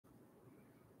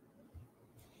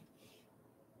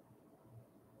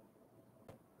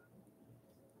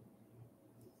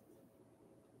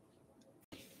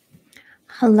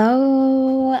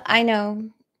Hello. I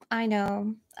know.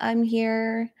 I'm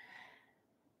here.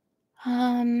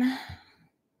 Um,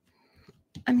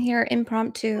 I'm here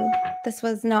impromptu. This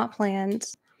was not planned.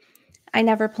 I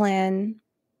never plan.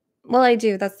 Well, I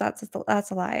do. That's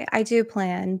a lie. I do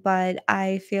plan, but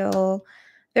I feel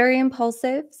very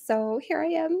impulsive. So here I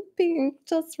am being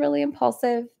just really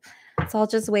impulsive. So I'll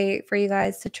just wait for you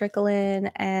guys to trickle in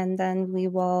and then we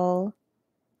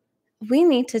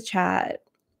need to chat.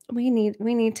 We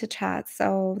need to chat.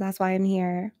 So that's why I'm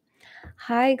here.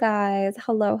 Hi, guys.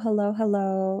 Hello, hello,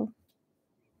 hello.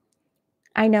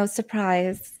 I know,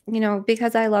 surprise.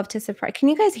 Because I love to surprise. Can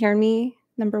you guys hear me?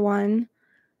 Number one.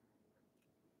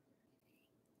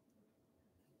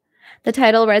 The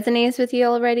title resonates with you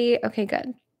already? Okay,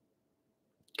 good.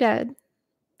 Good.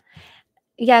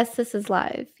 Yes, this is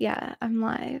live. Yeah, I'm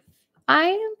live.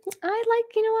 I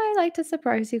I like to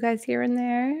surprise you guys here and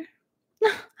there.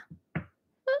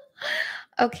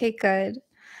 Okay, good.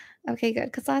 Okay, good.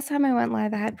 Because last time I went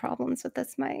live, I had problems with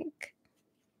this mic.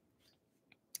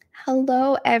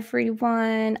 Hello,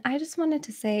 everyone. I just wanted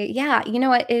to say, yeah, you know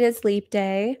what? It is Leap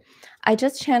Day. I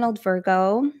just channeled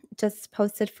Virgo, just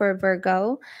posted for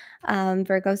Virgo,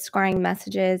 Virgo scrying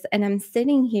messages. And I'm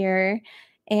sitting here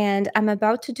and I'm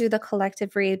about to do the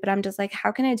collective read, but I'm just like,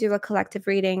 how can I do a collective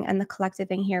reading and the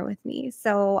collective in here with me?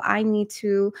 So I need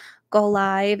to go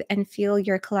live and feel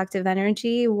your collective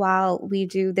energy while we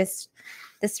do this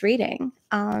reading.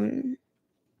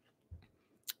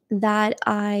 That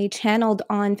I channeled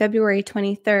on February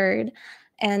 23rd,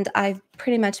 and I've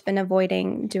pretty much been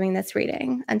avoiding doing this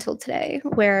reading until today,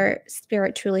 where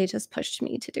spirit truly just pushed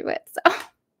me to do it. So,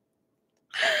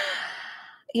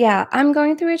 yeah, I'm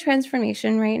going through a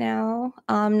transformation right now,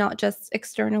 not just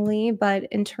externally, but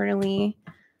internally.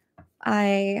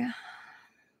 I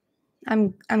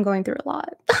I'm going through a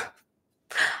lot.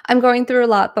 I'm going through a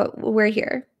lot, but we're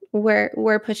here.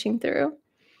 We're pushing through.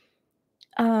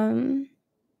 Um,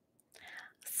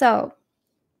 so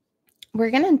we're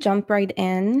going to jump right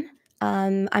in.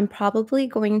 I'm probably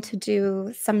going to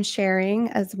do some sharing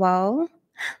as well.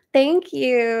 Thank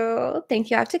you. Thank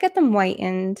you. I have to get them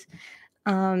whitened.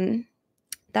 Um,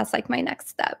 that's like my next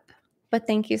step. But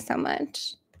thank you so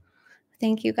much.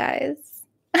 Thank you guys.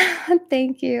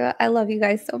 Thank you. I love you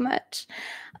guys so much.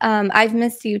 I've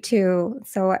missed you too.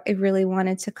 So I really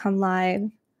wanted to come live.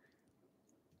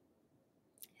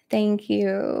 Thank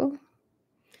you.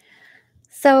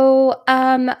 So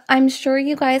I'm sure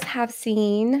you guys have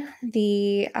seen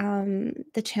the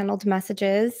channeled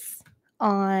messages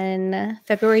on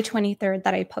February 23rd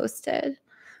that I posted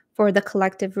for the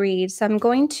collective read. So I'm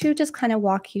going to just kind of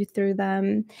walk you through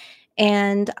them.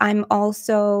 And I'm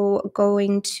also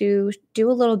going to do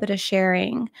a little bit of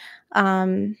sharing.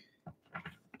 So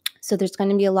there's going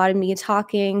to be a lot of me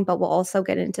talking, but we'll also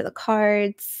get into the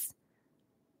cards.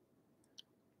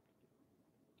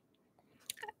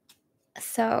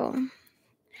 So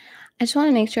I just want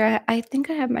to make sure. I think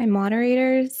I have my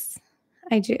moderators.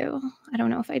 I do. I don't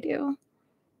know if I do.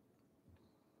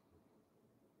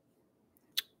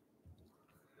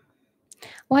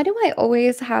 Why do I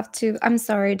always have to? I'm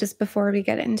sorry, just before we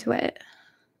get into it.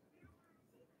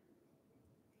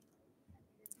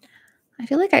 I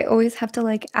feel like I always have to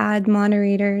like add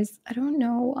moderators. I don't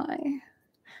know why.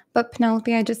 But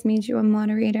Penelope, I just made you a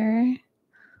moderator.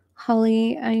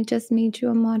 Holly, I just made you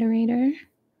a moderator.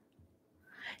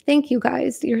 Thank you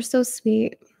guys. You're so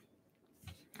sweet.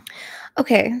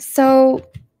 Okay, so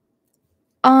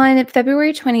on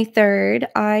February 23rd,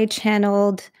 I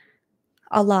channeled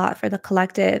a lot for the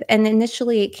collective. And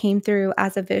initially, it came through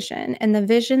as a vision. And the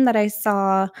vision that I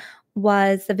saw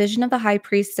was the vision of the high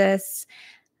priestess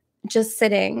just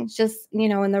sitting,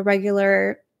 in the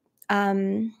regular.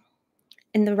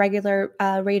 In the regular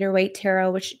Rider Waite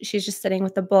tarot, which she's just sitting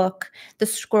with the book, the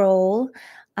scroll,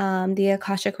 the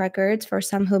Akashic records for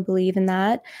some who believe in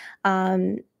that.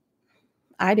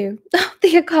 I do.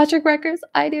 The Akashic records,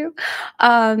 I do.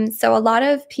 So a lot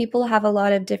of people have a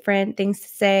lot of different things to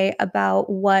say about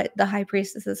what the high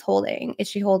priestess is holding.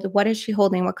 What is she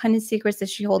holding? What kind of secrets is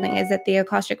she holding? Is it the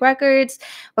Akashic records?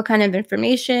 What kind of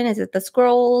information? Is it the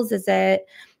scrolls? Is it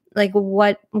like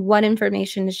what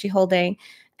information is she holding?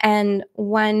 And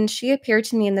when she appeared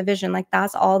to me in the vision, like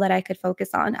that's all that I could focus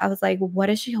on. I was like, what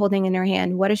is she holding in her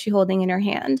hand? What is she holding in her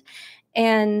hand?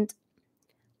 And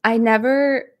I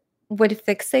never would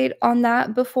fixate on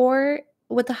that before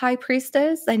with the high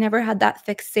priestess. I never had that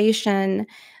fixation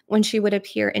when she would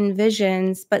appear in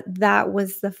visions, but that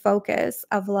was the focus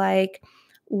of like,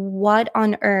 what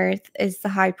on earth is the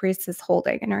high priestess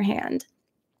holding in her hand?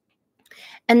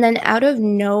 And then out of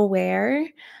nowhere,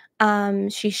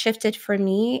 she shifted for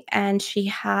me and she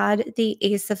had the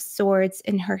Ace of Swords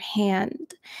in her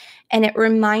hand. And it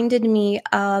reminded me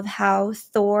of how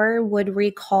Thor would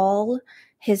recall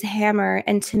his hammer.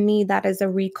 And to me, that is a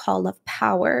recall of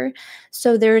power.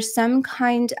 So there's some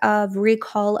kind of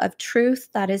recall of truth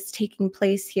that is taking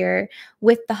place here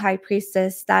with the high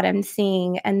priestess that I'm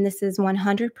seeing. And this is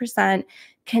 100%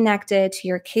 connected to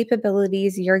your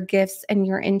capabilities, your gifts, and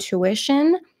your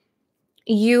intuition.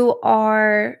 You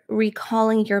are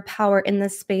recalling your power in the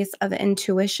space of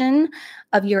intuition,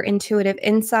 of your intuitive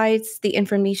insights, the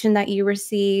information that you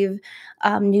receive,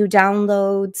 new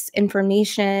downloads,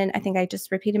 information. I think I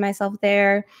just repeated myself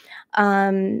there.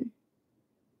 Um,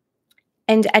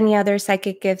 and any other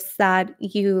psychic gifts that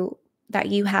you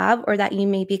have or that you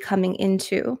may be coming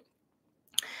into.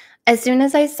 As soon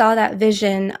as I saw that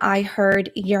vision, I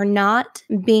heard, "You're not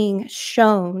being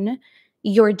shown,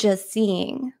 you're just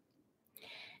seeing."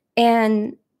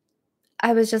 And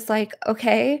I was just like,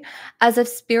 "Okay," as if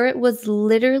spirit was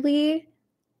literally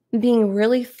being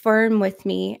really firm with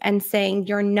me and saying,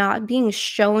 "You're not being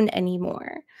shown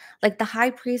anymore." Like the high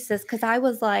priestess, because I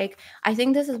was like, I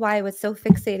think this is why I was so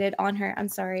fixated on her. I'm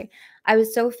sorry. I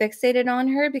was so fixated on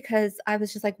her because I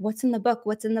was just like, "What's in the book?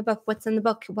 What's in the book? What's in the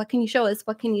book? What can you show us?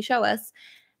 What can you show us?"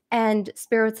 And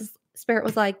spirit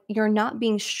was like, "You're not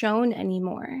being shown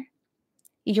anymore.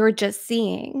 You're just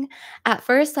seeing." At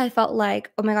first, I felt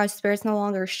like, "Oh my gosh, spirit's no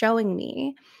longer showing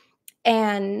me."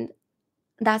 And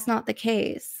that's not the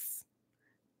case.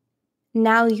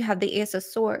 Now you have the Ace of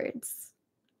Swords.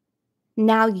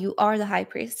 Now you are the High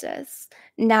Priestess.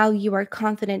 Now you are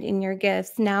confident in your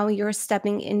gifts. Now you're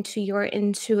stepping into your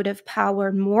intuitive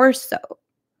power more so.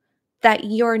 That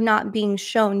you're not being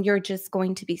shown, you're just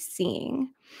going to be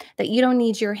seeing. That you don't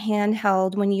need your hand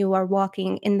held when you are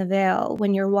walking in the veil,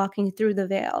 when you're walking through the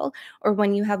veil, or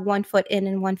when you have one foot in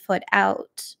and one foot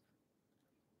out.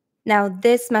 Now,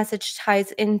 this message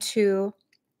ties into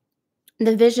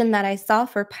the vision that I saw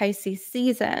for Pisces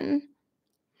season,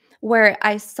 where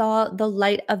I saw the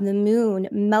light of the moon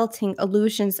melting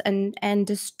illusions and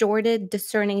distorted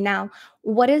discerning. Now,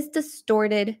 what is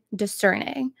distorted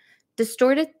discerning?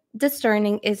 Distorted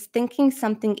discerning is thinking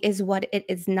something is what it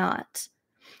is not.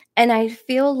 And I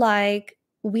feel like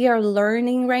we are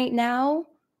learning right now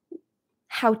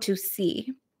how to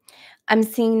see. I'm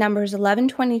seeing numbers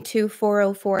 1122,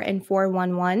 404, and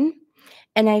 411.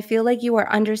 And I feel like you are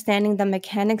understanding the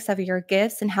mechanics of your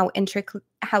gifts and how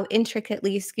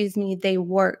intricately, they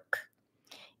work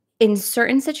in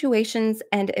certain situations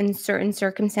and in certain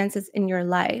circumstances in your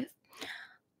life.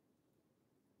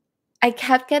 I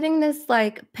kept getting this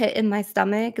like pit in my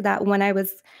stomach that when I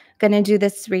was going to do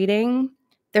this reading,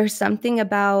 there's something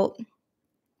about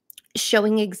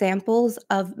showing examples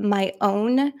of my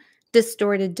own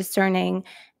distorted discerning.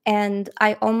 And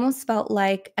I almost felt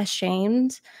like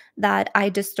ashamed that I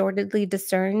distortedly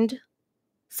discerned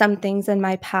some things in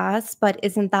my past, but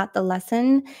isn't that the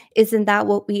lesson? Isn't that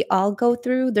what we all go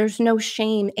through? There's no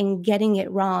shame in getting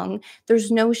it wrong.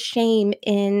 There's no shame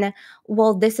in,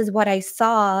 well, this is what I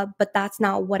saw, but that's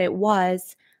not what it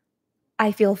was.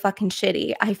 I feel fucking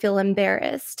shitty. I feel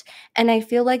embarrassed. And I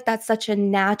feel like that's such a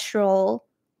natural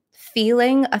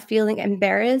feeling, a feeling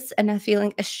embarrassed and a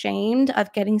feeling ashamed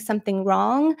of getting something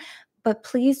wrong. But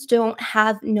please don't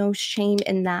have no shame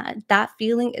in that. That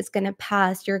feeling is going to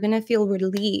pass. You're going to feel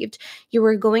relieved. You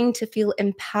are going to feel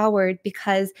empowered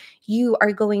because you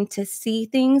are going to see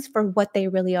things for what they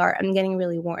really are. I'm getting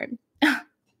really warm.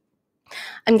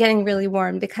 I'm getting really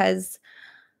warm because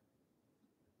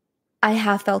I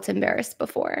have felt embarrassed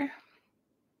before.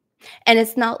 And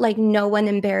it's not like no one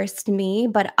embarrassed me,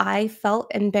 but I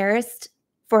felt embarrassed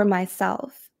for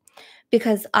myself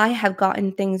because I have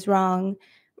gotten things wrong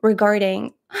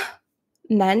regarding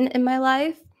men in my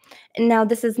life. And now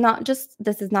this is not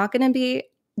going to be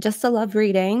just a love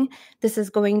reading. This is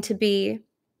going to be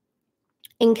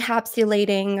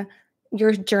encapsulating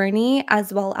your journey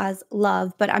as well as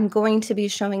love, but I'm going to be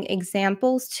showing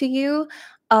examples to you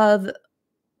of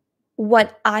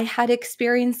what I had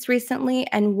experienced recently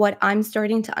and what I'm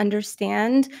starting to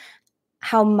understand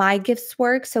how my gifts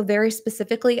work. So, very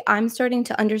specifically, I'm starting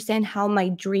to understand how my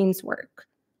dreams work,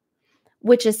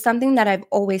 which is something that I've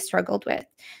always struggled with.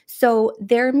 So,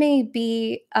 there may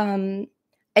be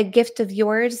a gift of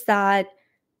yours that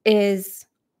is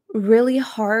really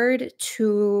hard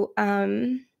to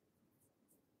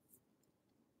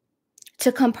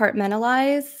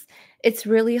compartmentalize. It's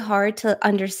really hard to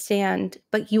understand,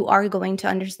 but you are going to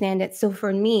understand it. So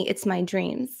for me, it's my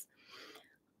dreams.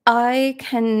 I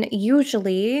can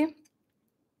usually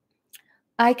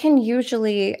I can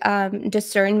usually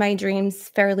discern my dreams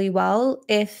fairly well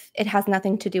if it has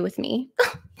nothing to do with me.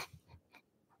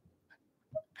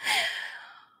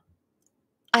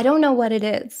 I don't know what it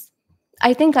is.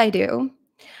 I think I do.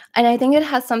 And I think it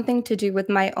has something to do with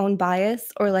my own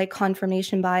bias or like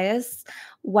confirmation bias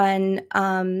when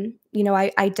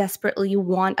I desperately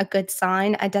want a good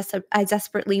sign. I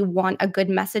desperately want a good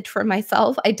message for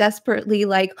myself. I desperately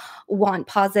like want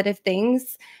positive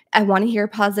things. I want to hear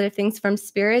positive things from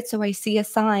spirit. So I see a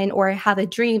sign or I have a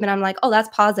dream and I'm like, oh, that's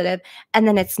positive. And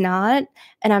then it's not.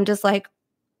 And I'm just like,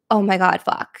 oh my God,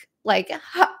 fuck. Like,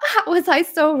 how was I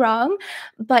so wrong?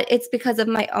 But it's because of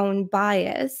my own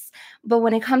bias. But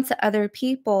when it comes to other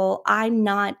people, I'm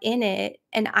not in it.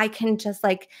 And I can just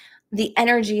like, the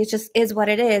energy is just is what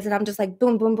it is. And I'm just like,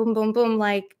 boom, boom, boom, boom, boom,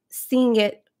 like seeing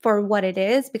it for what it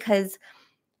is because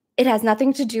it has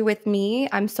nothing to do with me.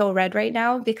 I'm so red right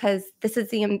now because this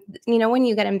is when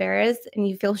you get embarrassed and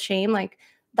you feel shame, like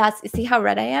see how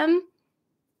red I am?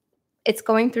 It's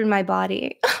going through my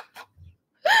body.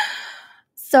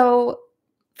 So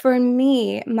for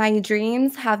me, my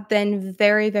dreams have been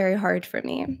very, very hard for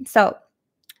me. So,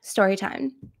 story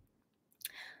time.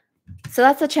 So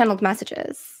that's the channeled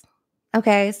messages.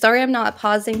 Okay, sorry I'm not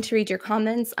pausing to read your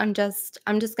comments. I'm just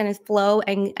going to flow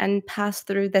and pass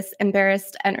through this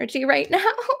embarrassed energy right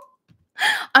now.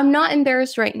 I'm not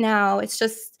embarrassed right now. It's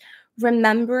just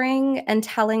remembering and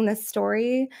telling this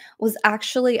story was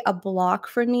actually a block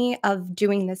for me of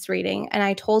doing this reading. And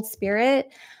I told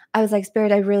Spirit, I was like,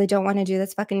 Spirit, I really don't want to do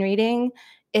this fucking reading.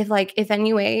 If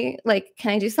anyway, like,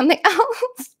 can I do something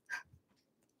else?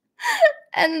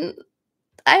 And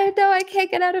I know I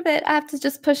can't get out of it. I have to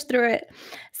just push through it.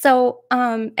 So,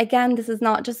 again, this is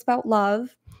not just about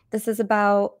love. This is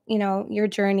about, your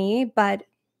journey, but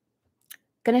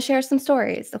gonna share some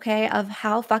stories, okay, of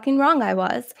how fucking wrong I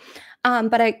was.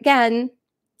 But again,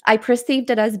 I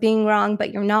perceived it as being wrong,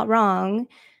 but you're not wrong.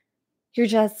 You're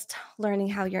just learning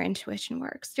how your intuition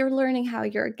works. You're learning how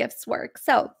your gifts work.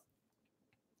 So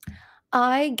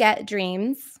I get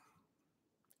dreams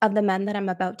of the men that I'm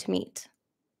about to meet.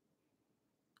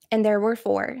 And there were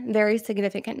four very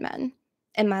significant men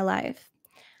in my life.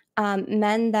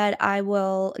 Men that I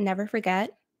will never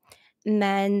forget,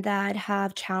 men that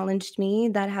have challenged me,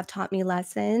 that have taught me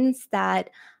lessons, that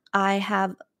I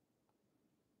have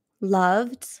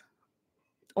loved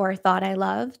or thought I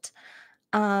loved.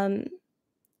 Um,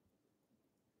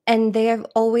 and they have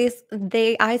always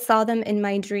I saw them in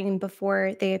my dream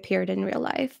before they appeared in real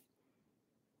life.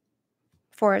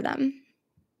 For them.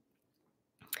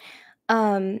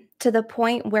 To the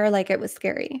point where like it was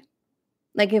scary.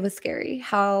 Like it was scary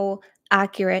how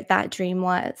accurate that dream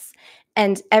was.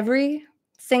 And every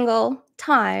single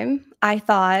time I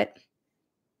thought,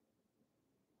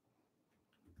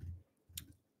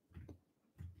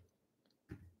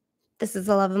 this is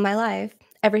the love of my life.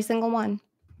 Every single one.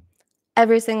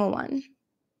 Every single one.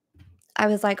 I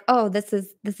was like, oh, this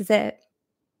is it.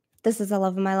 This is the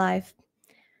love of my life.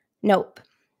 Nope.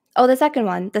 Oh, the second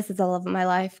one, this is the love of my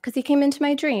life because he came into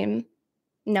my dream.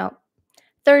 Nope.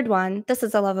 Third one, this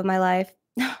is the love of my life.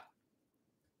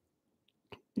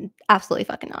 Absolutely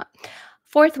fucking not.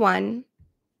 Fourth one,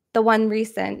 the one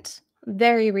recent,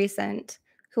 very recent,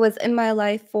 who was in my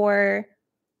life for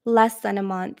less than a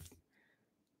month.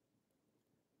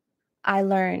 I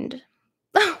learned.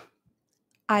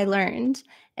 I learned,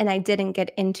 and I didn't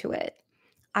get into it.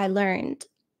 I learned.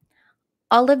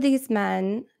 All of these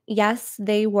men, yes,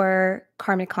 they were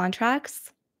karmic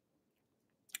contracts.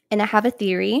 And I have a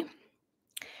theory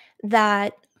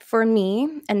that for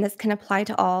me, and this can apply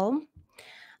to all,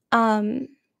 um,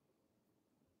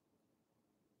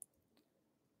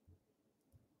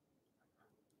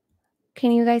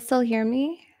 can you guys still hear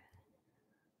me?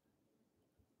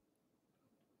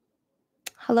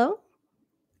 Hello?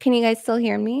 Can you guys still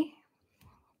hear me?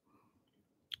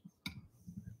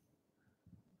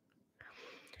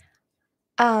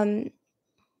 Um,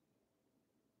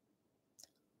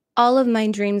 all of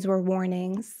my dreams were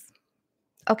warnings.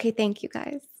 Okay, thank you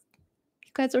guys.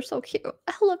 You guys are so cute.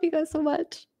 I love you guys so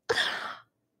much.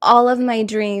 All of my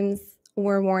dreams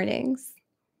were warnings.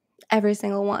 Every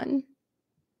single one.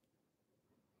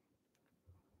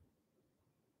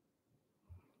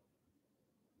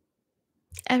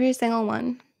 Every single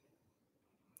one.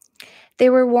 They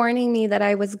were warning me that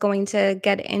I was going to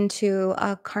get into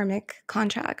a karmic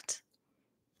contract.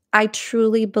 I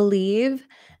truly believe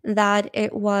that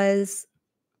it was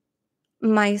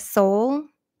my soul,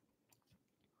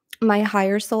 my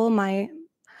higher soul,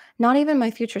 not even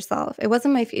my future self. It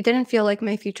wasn't it didn't feel like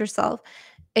my future self.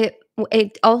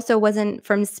 It also wasn't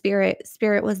from spirit.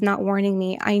 Spirit was not warning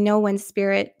me. I know when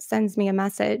spirit sends me a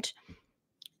message.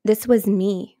 This was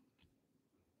me.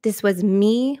 This was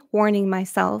me warning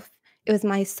myself. It was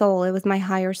my soul, it was my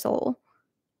higher soul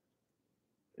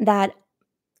that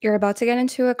you're about to get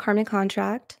into a karmic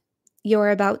contract. You're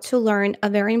about to learn a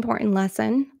very important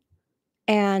lesson,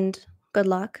 and good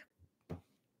luck.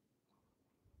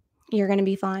 You're gonna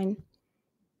be fine.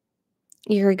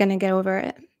 You're gonna get over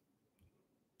it.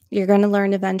 You're gonna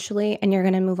learn eventually, and you're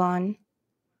gonna move on.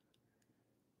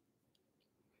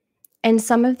 And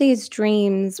some of these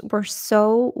dreams were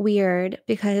so weird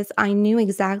because I knew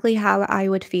exactly how I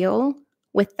would feel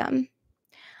with them.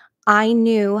 I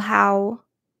knew how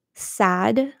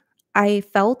sad I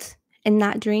felt in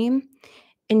that dream.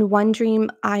 In one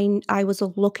dream, I was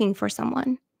looking for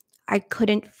someone. I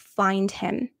couldn't find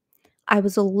him. I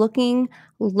was looking,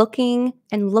 looking,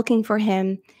 and looking for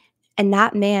him, and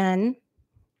that man,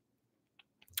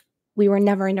 we were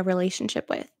never in a relationship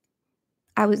with.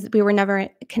 We were never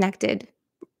connected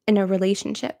in a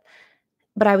relationship,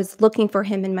 but I was looking for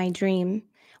him in my dream.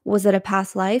 Was it a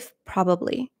past life?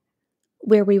 Probably,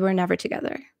 where we were never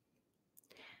together.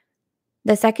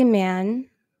 The second man,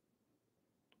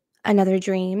 another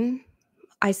dream.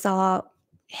 I saw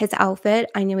his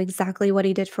outfit. I knew exactly what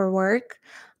he did for work.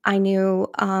 I knew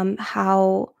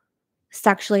how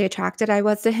sexually attracted I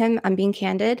was to him. I'm being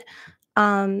candid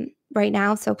right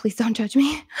now, so please don't judge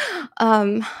me.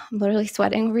 I'm literally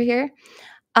sweating over here.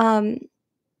 Um,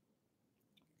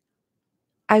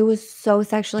 I was so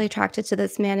sexually attracted to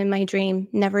this man in my dream,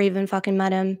 never even fucking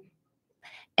met him.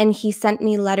 And he sent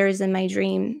me letters in my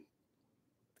dream.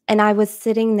 And I was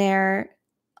sitting there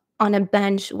on a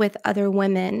bench with other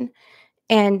women,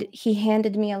 and he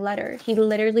handed me a letter. He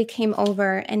literally came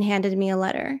over and handed me a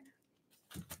letter,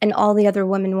 and all the other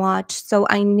women watched. So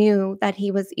I knew that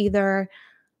he was either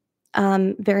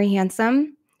very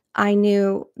handsome. I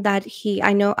knew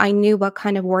what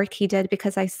kind of work he did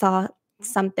because I saw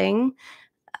something.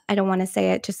 I don't want to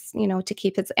say it just, to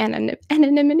keep his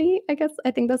anonymity, I guess.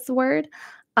 I think that's the word.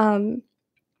 Um,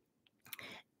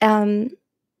 um,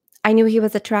 I knew he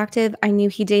was attractive. I knew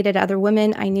he dated other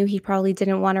women. I knew he probably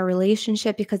didn't want a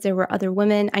relationship because there were other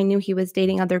women. I knew he was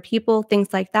dating other people,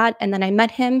 things like that. And then I met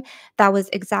him. That was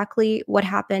exactly what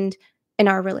happened in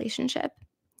our relationship.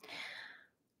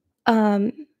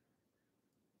 Um,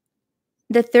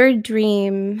 the third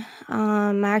dream,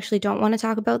 I actually don't want to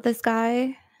talk about this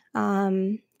guy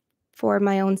um, for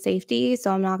my own safety,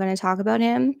 so I'm not going to talk about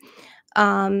him.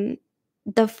 Um,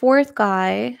 the fourth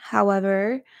guy,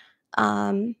 however,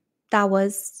 um, that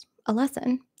was a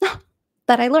lesson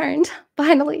that I learned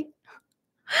finally,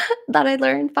 that I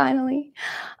learned finally.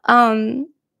 Um,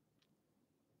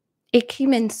 it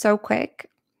came in so quick.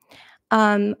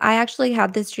 I actually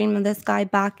had this dream of this guy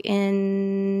back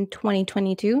in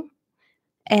 2022,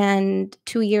 and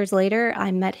 2 years later,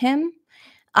 I met him.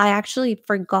 I actually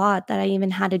forgot that I even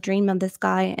had a dream of this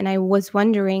guy, and I was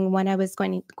wondering when I was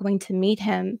going to meet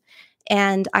him,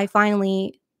 and I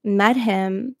finally met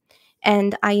him,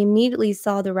 and I immediately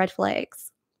saw the red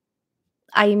flags.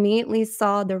 I immediately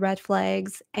saw the red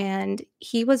flags, and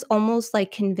he was almost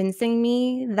like convincing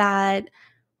me that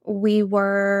we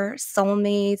were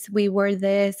soulmates, we were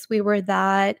this, we were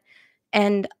that,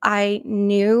 and I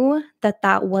knew that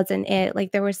that wasn't it.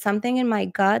 Like, there was something in my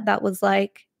gut that was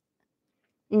like,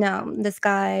 "No, this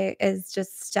guy is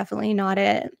just definitely not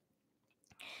it."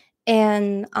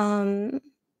 And,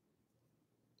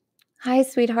 "Hi,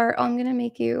 sweetheart. Oh, I'm gonna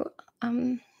make you,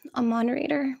 um, a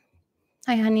moderator.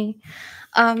 Hi, honey."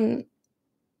 Um,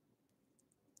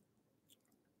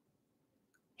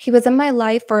 he was in my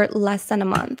life for less than a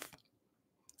month.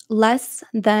 Less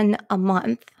than a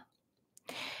month.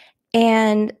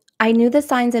 And I knew the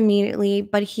signs immediately,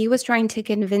 but he was trying to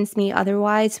convince me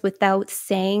otherwise without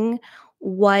saying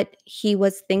what he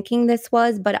was thinking this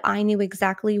was, but I knew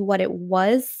exactly what it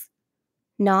was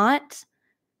not.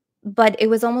 But it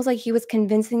was almost like he was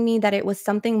convincing me that it was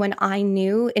something when I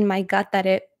knew in my gut that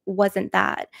it wasn't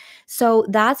that. So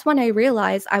that's when I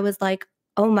realized I was like,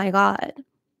 oh my God,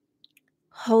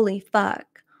 holy fuck.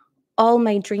 All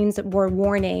my dreams were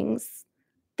warnings.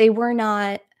 They were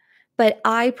not, but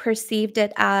I perceived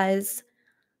it as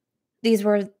these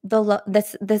were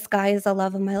this guy is the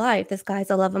love of my life. This guy's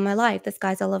the love of my life. This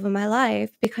guy's the love of my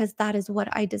life because that is what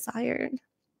I desired.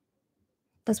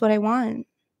 That's what I want.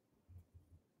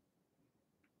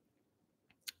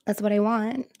 That's what I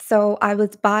want. So I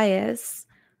was biased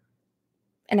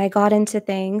and I got into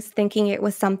things thinking it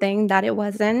was something that it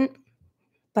wasn't,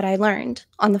 but I learned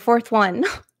on the fourth one.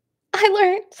 I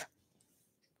learned.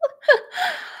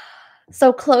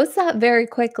 So close that very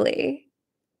quickly.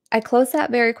 I closed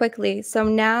that very quickly. So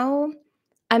now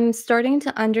I'm starting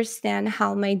to understand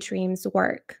how my dreams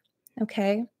work.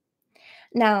 Okay.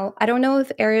 Now, I don't know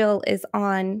if Ariel is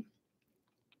on,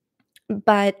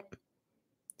 but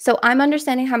so I'm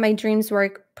understanding how my dreams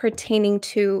work pertaining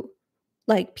to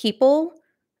like people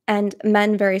and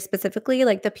men very specifically,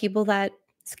 like the people that,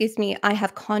 excuse me, I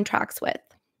have contracts with,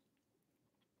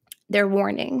 their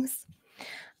warnings.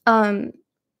 Um,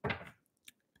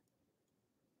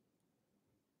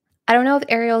 I don't know if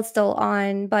Ariel's still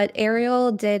on, but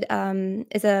Ariel did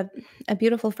is a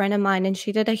beautiful friend of mine, and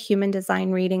she did a human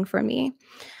design reading for me.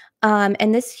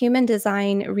 And this human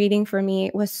design reading for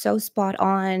me was so spot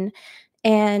on.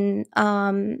 And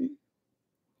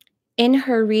in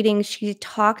her reading, she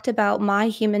talked about my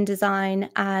human design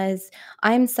as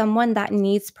I'm someone that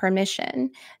needs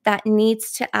permission, that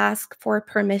needs to ask for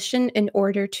permission in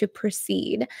order to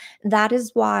proceed. That is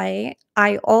why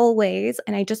I always,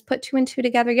 and I just put two and two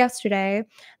together yesterday,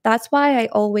 that's why I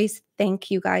always thank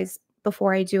you guys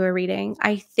before I do a reading.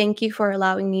 I thank you for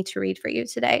allowing me to read for you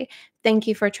today. Thank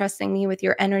you for trusting me with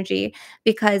your energy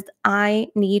because I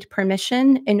need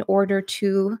permission in order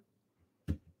to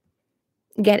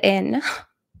get in.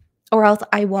 Or else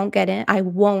I won't get in. I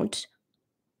won't.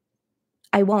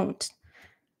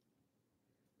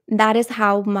 That is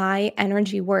how my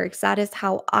energy works. That is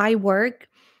how I work,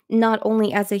 not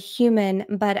only as a human,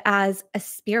 but as a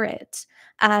spirit,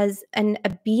 as a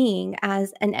being,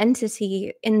 as an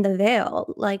entity in the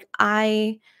veil. Like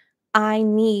I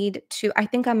need to I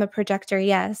think I'm a projector.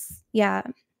 Yes. Yeah.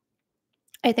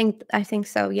 I think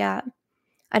so. Yeah.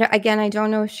 I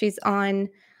don't know if she's on.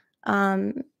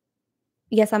 Um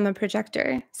yes, I'm a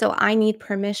projector. So I need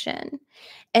permission.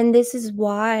 And this is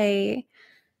why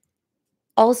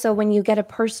also when you get a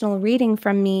personal reading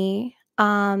from me,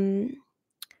 I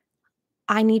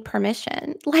need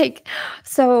permission. Like,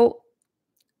 so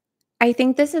I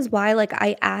think this is why, like,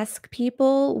 I ask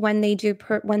people when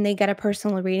when they get a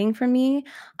personal reading from me,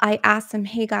 I ask them,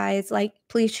 "Hey guys, like,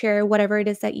 please share whatever it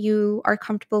is that you are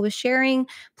comfortable with sharing.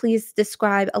 Please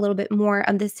describe a little bit more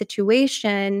of the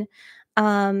situation."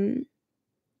 Um,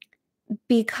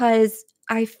 Because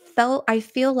I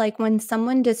feel like when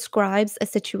someone describes a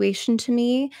situation to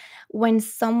me, when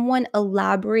someone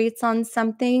elaborates on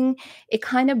something, it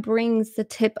kinda brings the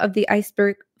tip of the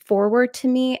iceberg forward to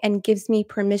me and gives me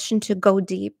permission to go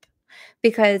deep.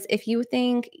 Because if you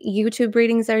think YouTube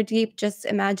readings are deep, just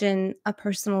imagine a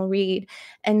personal read.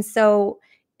 And so,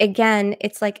 again,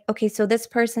 it's like, okay, so this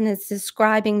person is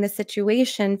describing the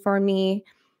situation for me,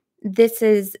 this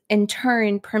is in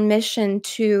turn permission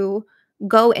to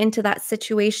go into that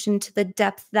situation to the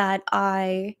depth that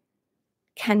I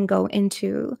can go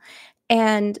into.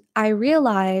 And I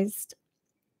realized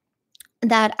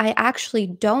that I actually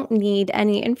don't need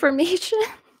any information.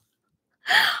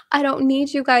 I don't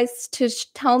need you guys to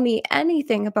tell me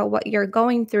anything about what you're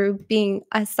going through being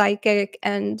a psychic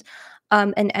and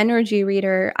an energy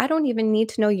reader. I don't even need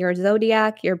to know your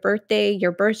zodiac, your birthday,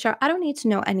 your birth chart. I don't need to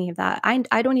know any of that.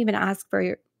 I don't even ask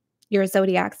for your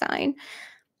zodiac sign.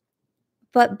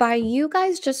 But by you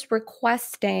guys just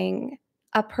requesting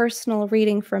a personal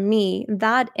reading from me,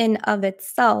 that in of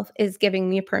itself is giving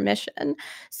me permission.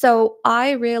 So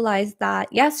I realized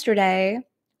that yesterday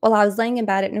while I was laying in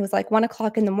bed and it was like 1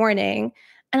 o'clock in the morning.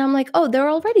 And I'm like, oh, they're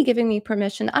already giving me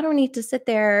permission. I don't need to sit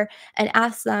there and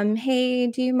ask them, hey,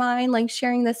 do you mind like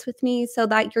sharing this with me so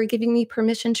that you're giving me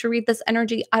permission to read this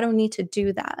energy? I don't need to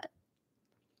do that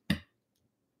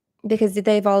because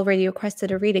they've already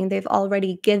requested a reading. They've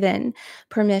already given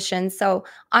permission. So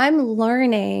I'm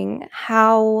learning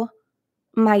how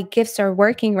my gifts are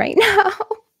working right now.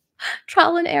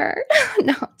 Trial and error.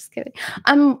 No, I'm just kidding.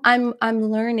 I'm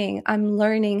learning. I'm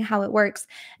learning how it works.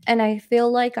 And I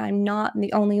feel like I'm not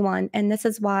the only one. And this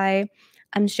is why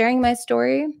I'm sharing my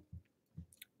story.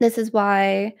 This is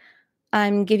why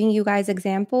I'm giving you guys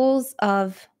examples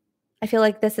of I feel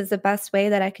like this is the best way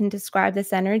that I can describe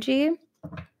this energy.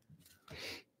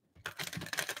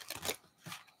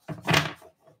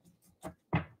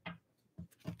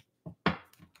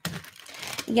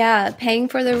 Yeah, paying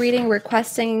for the reading,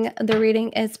 requesting the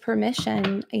reading is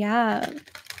permission. Yeah.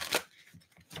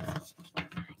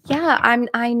 Yeah,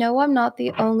 I know I'm not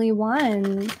the only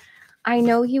one. I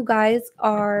know you guys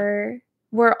are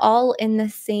we're all in the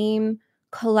same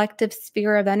collective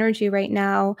sphere of energy right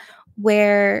now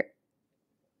where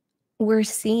we're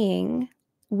seeing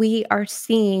we are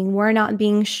seeing. We're not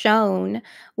being shown.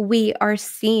 We are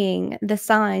seeing the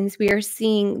signs. We are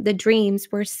seeing the dreams.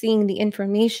 We're seeing the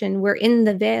information. We're in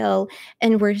the veil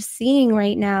and we're seeing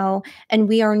right now. And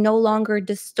we are no longer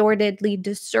distortedly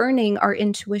discerning our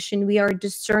intuition. We are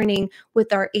discerning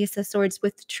with our Ace of Swords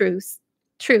with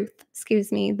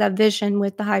excuse me, the vision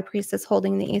with the High Priestess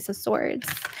holding the Ace of Swords.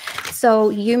 So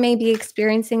you may be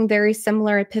experiencing very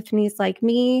similar epiphanies like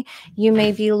me. You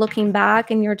may be looking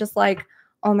back and you're just like,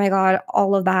 oh my God,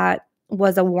 all of that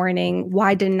was a warning.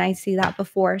 Why didn't I see that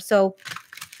before? So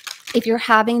if you're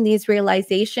having these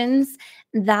realizations,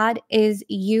 that is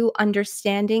you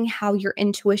understanding how your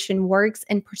intuition works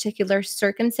in particular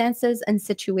circumstances and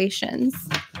situations.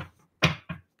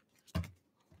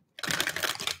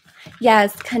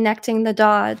 Yes, connecting the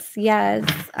dots. Yes,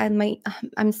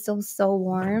 I'm still so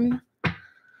warm.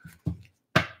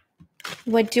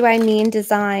 What do I mean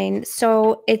design?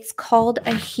 So it's called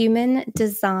a human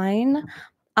design.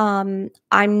 I'm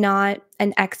not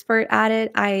an expert at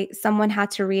it. Someone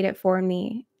had to read it for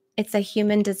me. It's a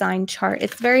human design chart.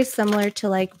 It's very similar to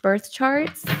like birth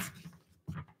charts.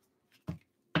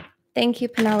 Thank you,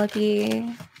 Penelope.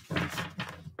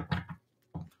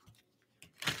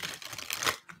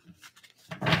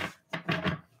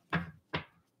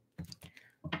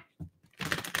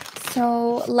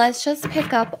 So let's just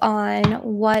pick up on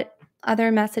what other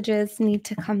messages need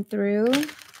to come through.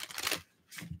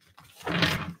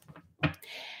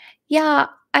 Yeah,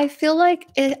 I feel like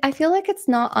it's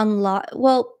not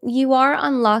well, you are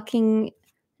unlocking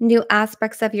new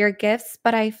aspects of your gifts,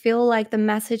 but I feel like the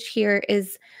message here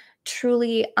is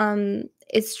truly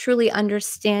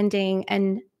understanding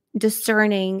and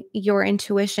discerning your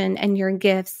intuition and your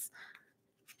gifts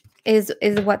is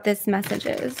what this message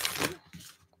is.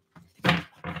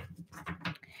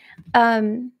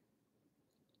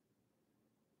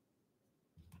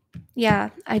 Yeah,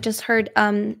 I just heard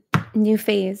new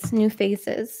phase, new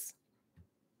phases.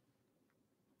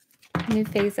 New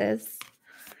phases.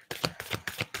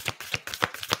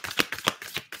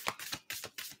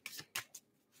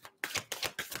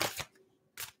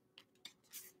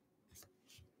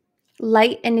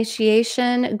 Light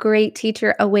initiation, great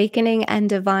teacher awakening, and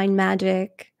divine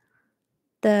magic.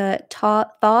 The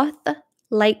Thoth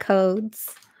light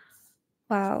codes.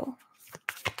 Wow.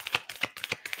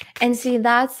 And see,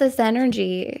 that's this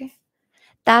energy.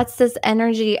 That's this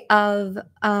energy of,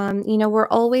 we're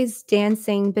always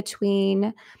dancing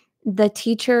between the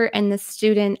teacher and the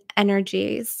student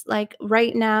energies. Like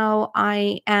right now,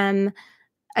 I am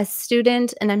a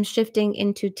student and I'm shifting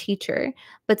into teacher.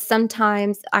 But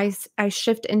sometimes I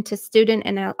shift into student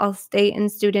and I'll stay in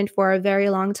student for a very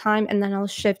long time and then I'll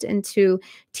shift into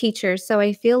teacher. So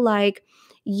I feel like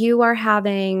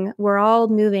we're all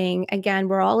moving again,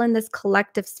 we're all in this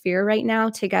collective sphere right now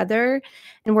together,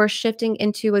 and we're shifting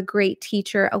into a great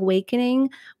teacher awakening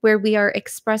where we are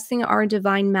expressing our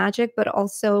divine magic, but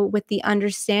also with the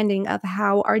understanding of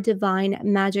how our divine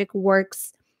magic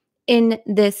works in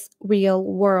this real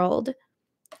world.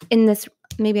 In this,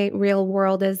 maybe real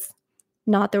world is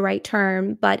not the right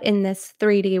term, but in this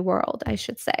 3D world, I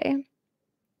should say.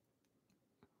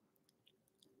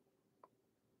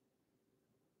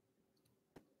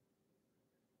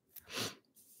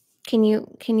 Can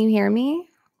you hear me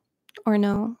or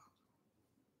no?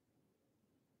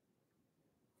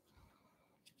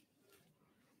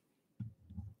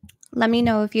 Let me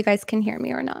know if you guys can hear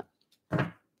me or not.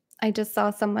 I just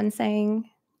saw someone saying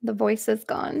the voice is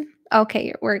gone.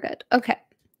 Okay, we're good. Okay.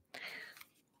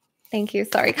 Thank you.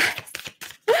 Sorry,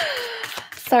 guys.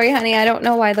 Sorry, honey. I don't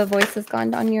know why the voice is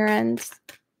gone on your end.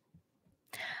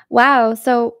 Wow.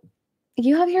 So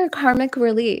you have your karmic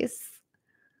release.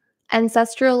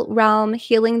 Ancestral realm,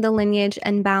 healing the lineage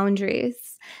and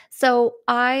boundaries. So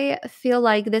I feel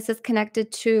like this is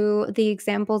connected to the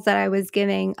examples that I was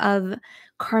giving of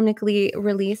karmically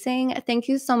releasing. Thank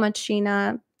you so much,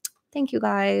 Sheena. Thank you,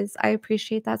 guys. I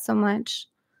appreciate that so much.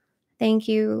 Thank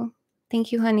you.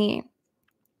 Thank you, honey.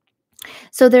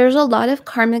 So there's a lot of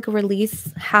karmic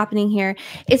release happening here.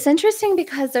 It's interesting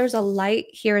because there's a light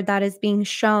here that is being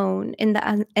shown in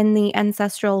the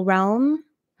ancestral realm.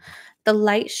 The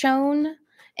light shown,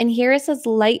 and here it says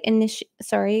where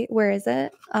is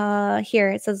it? Here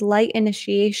it says light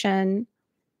initiation.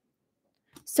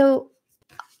 So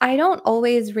I don't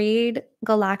always read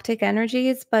galactic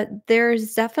energies, but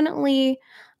there's definitely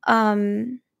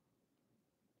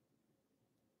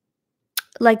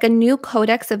like a new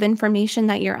codex of information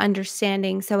that you're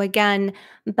understanding. So again,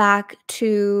 back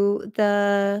to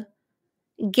the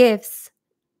gifts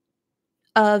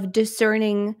of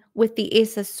discerning with the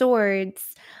Ace of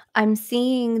Swords, I'm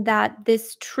seeing that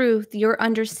this truth, your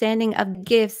understanding of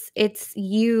gifts, it's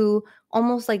you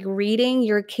almost like reading,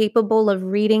 you're capable of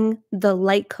reading the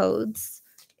light codes,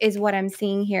 is what I'm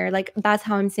seeing here. Like, that's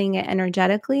how I'm seeing it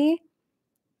energetically.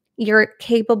 You're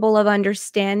capable of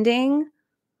understanding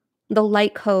the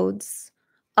light codes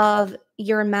of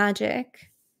your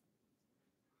magic.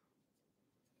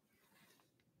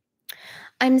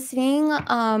 I'm seeing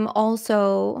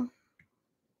also,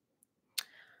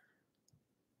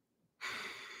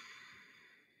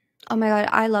 oh my god,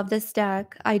 I love this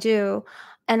deck. I do.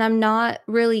 And I'm not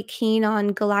really keen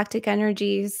on galactic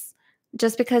energies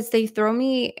just because they throw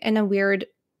me in a weird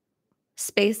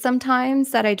space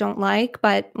sometimes that I don't like,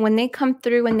 but when they come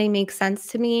through and they make sense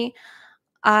to me,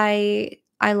 I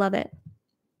love it.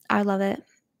 I love it.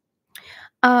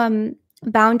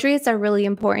 Boundaries are really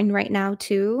important right now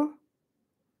too.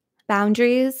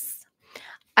 Boundaries.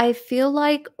 I feel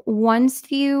like once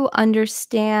you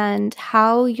understand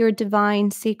how your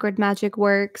divine sacred magic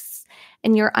works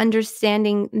and you're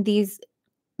understanding these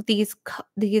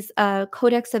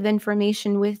codex of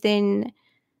information within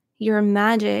your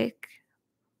magic.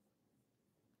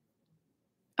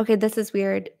 Okay, this is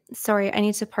weird. Sorry, I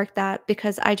need to park that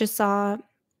because I just saw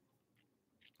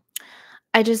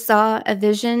a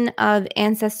vision of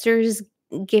ancestors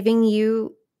giving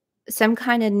you some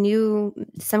kind of new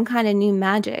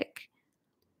magic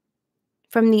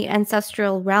from the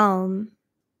ancestral realm.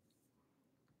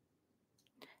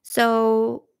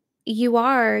 So you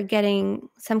are getting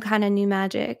some kind of new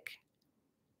magic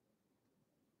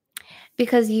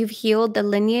because you've healed the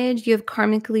lineage, you've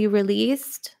karmically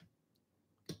released.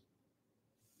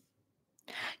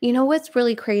 You know what's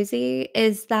really crazy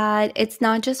is that it's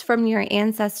not just from your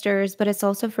ancestors, but it's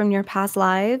also from your past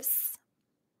lives.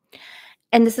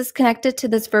 And this is connected to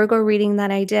this Virgo reading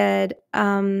that I did.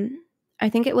 I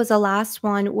think it was the last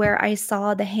one where I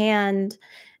saw the hand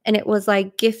and it was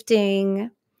like gifting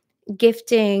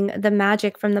the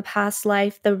magic from the past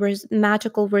life, the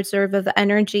magical reserve of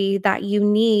energy that you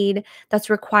need that's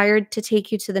required to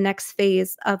take you to the next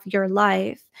phase of your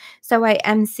life. So I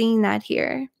am seeing that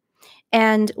here.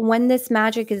 And when this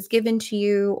magic is given to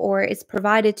you or is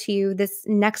provided to you, this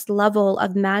next level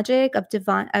of magic, of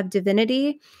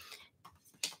divinity,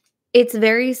 it's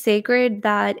very sacred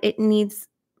that it needs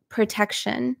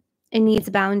protection. It needs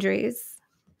boundaries.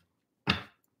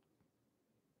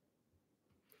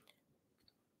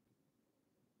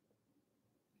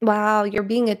 Wow, you're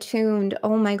being attuned.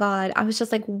 Oh my God. I was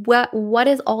just like, what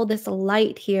is all this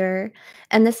light here?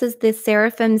 And this is the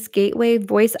Seraphim's Gateway,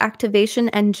 voice activation,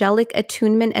 angelic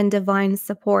attunement, and divine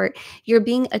support. You're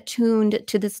being attuned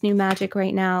to this new magic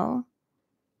right now.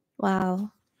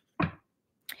 Wow.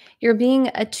 You're being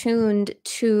attuned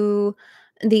to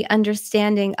the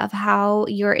understanding of how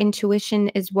your intuition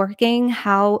is working,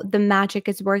 how the magic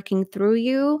is working through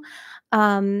you,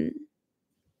 um,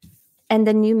 and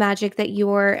the new magic that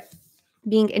you're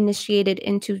being initiated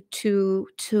into to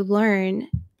learn.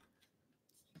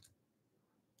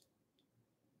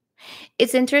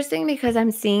 It's interesting because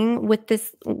I'm seeing with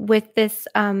this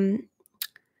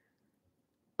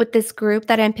group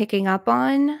that I'm picking up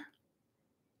on,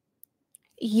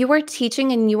 you are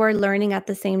teaching and you are learning at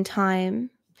the same time.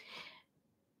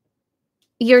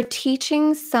 You're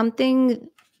teaching something,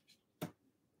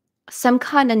 some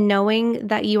kind of knowing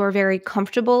that you are very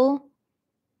comfortable.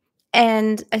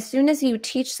 And as soon as you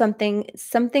teach something,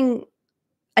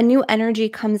 a new energy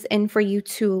comes in for you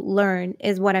to learn,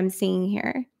 is what I'm seeing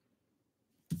here.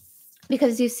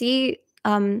 Because you see,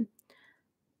 Thoth,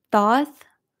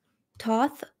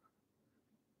 Thoth,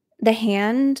 the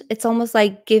hand, it's almost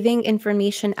like giving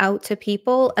information out to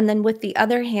people. And then with the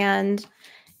other hand,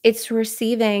 it's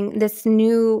receiving this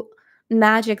new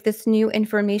magic, this new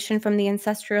information from the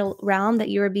ancestral realm that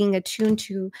you are being attuned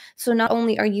to. So not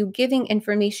only are you giving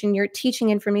information, you're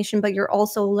teaching information, but you're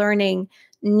also learning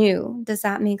new. Does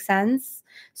that make sense?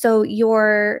 So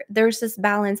there's this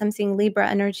balance. I'm seeing Libra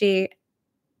energy.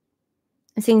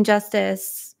 I'm seeing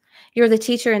justice. You're the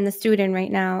teacher and the student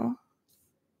right now.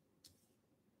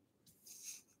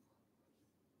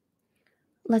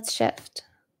 Let's shift.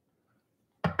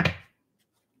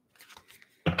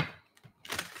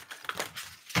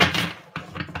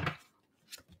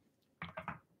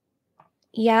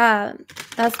 Yeah,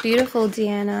 that's beautiful,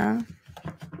 Deanna.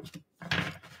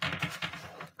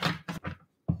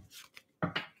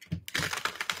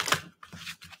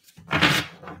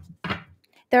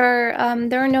 There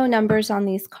are no numbers on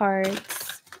these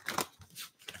cards.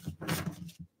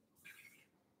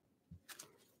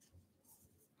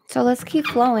 So let's keep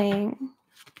flowing.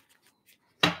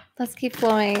 Let's keep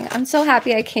flowing. I'm so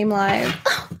happy I came live.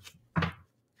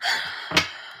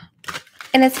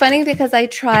 And it's funny because I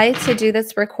tried to do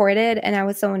this recorded and I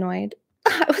was so annoyed.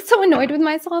 I was so annoyed with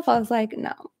myself. I was like,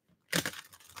 no,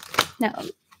 no.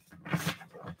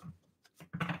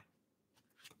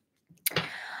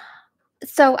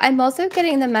 So I'm also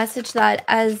getting the message that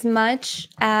as much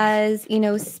as,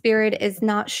 spirit is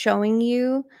not showing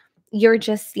you, you're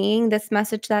just seeing this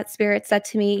message that spirit said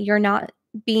to me, you're not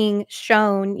being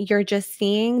shown, you're just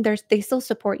seeing. They still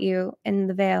support you in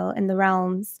the veil, in the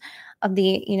realms of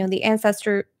the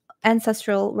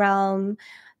ancestral realm,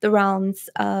 the realms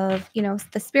of,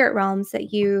 the spirit realms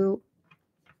that you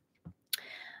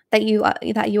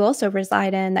also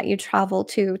reside in, that you travel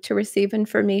to receive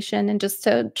information and just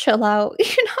to chill out.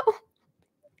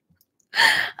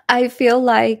 I feel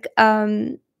like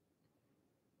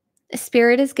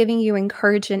spirit is giving you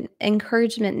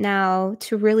encouragement now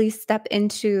to really step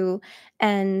into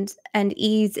and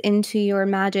ease into your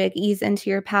magic, ease into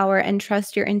your power, and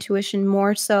trust your intuition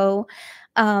more so,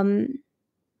 um,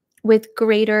 with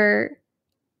greater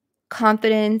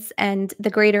confidence and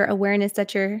the greater awareness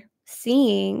that you're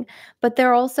seeing. But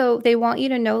they want you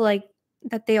to know, like,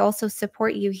 that they also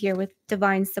support you here with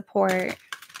divine support.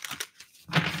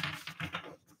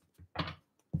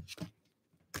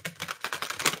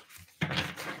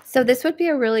 So this would be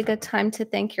a really good time to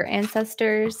thank your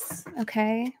ancestors,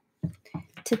 okay?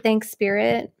 To thank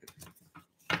spirit.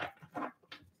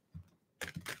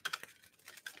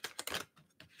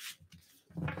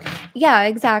 Yeah,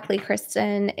 exactly,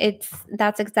 Kristen.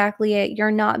 That's exactly it.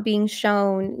 You're not being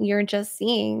shown, you're just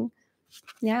seeing.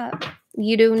 Yeah.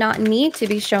 You do not need to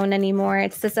be shown anymore.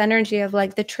 It's this energy of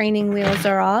like the training wheels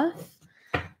are off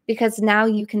because now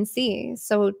you can see.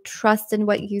 So trust in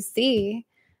what you see,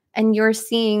 and you're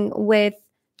seeing with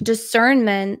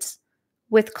discernment,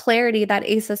 with clarity, that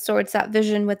Ace of Swords, that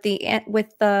vision with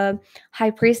the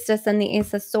High Priestess and the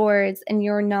Ace of Swords, and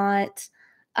you're no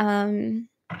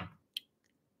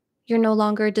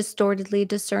longer distortedly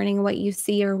discerning what you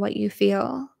see or what you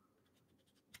feel.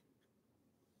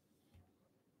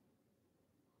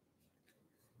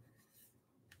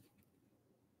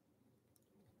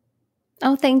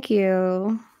 Oh, thank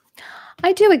you.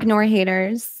 I do ignore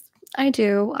haters. I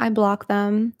do. I block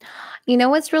them. You know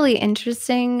what's really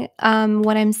interesting?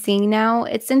 What I'm seeing now,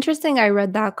 it's interesting I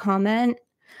read that comment,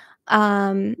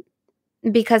 um,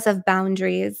 because of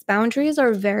boundaries. Boundaries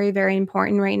are very, very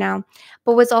important right now.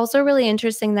 But what's also really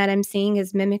interesting that I'm seeing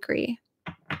is mimicry.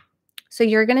 So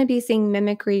you're going to be seeing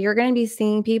mimicry. You're going to be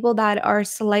seeing people that are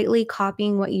slightly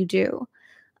copying what you do.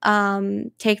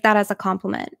 Take that as a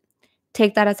compliment.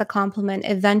 Take that as a compliment.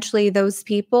 Eventually, those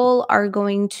people are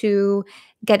going to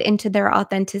get into their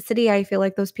authenticity. I feel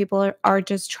like those people are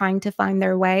just trying to find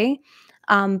their way.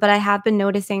 But I have been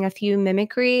noticing a few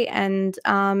mimicry, and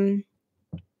I'm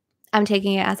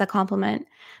taking it as a compliment.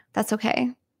 That's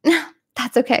okay.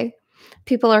 That's okay.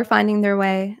 People are finding their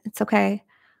way. It's okay.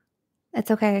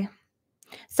 It's okay.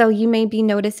 So you may be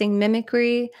noticing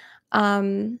mimicry.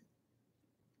 Um,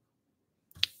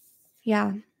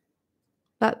 yeah,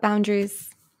 but boundaries.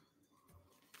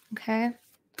 Okay.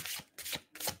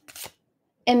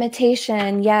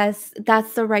 Imitation, yes,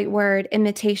 that's the right word,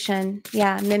 imitation.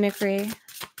 Yeah, mimicry.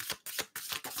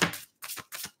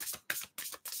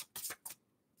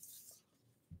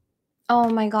 Oh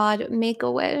my god,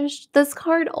 Make-A-Wish. This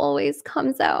card always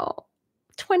comes out.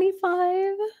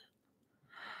 25.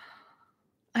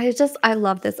 I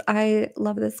love this. I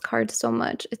love this card so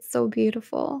much. It's so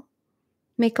beautiful.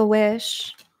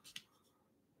 Make-A-Wish.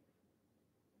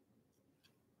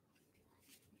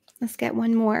 Let's get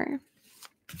one more.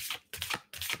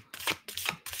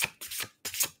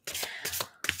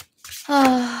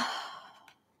 Oh,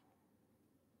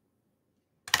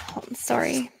 I'm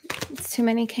sorry. It's too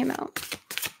many came out.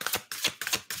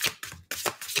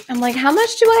 I'm like, how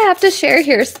much do I have to share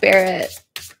here, Spirit?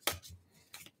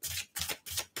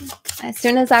 As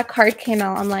soon as that card came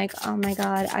out, I'm like, oh my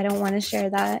god, I don't want to share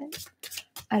that.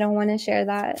 I don't want to share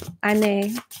that. I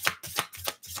may.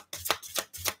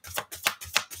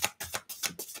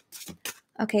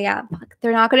 Okay, yeah.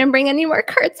 They're not going to bring any more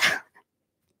cards.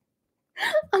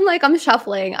 I'm like, I'm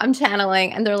shuffling, I'm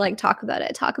channeling, and they're like, talk about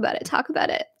it, talk about it, talk about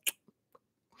it.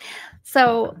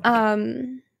 So,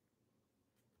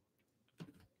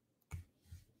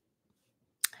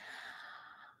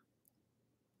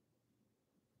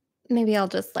 maybe I'll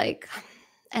just like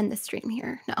end the stream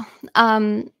here.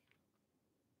 No.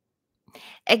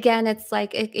 Again, it's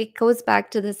like it goes back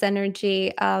to this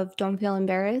energy of don't feel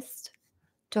embarrassed,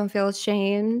 don't feel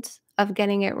ashamed of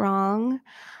getting it wrong.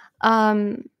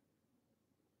 Um,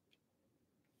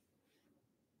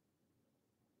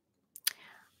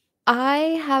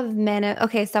 I have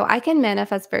okay, so I can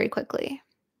manifest very quickly.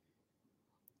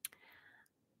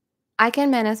 I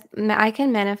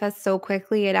can manifest so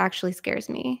quickly, it actually scares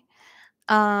me.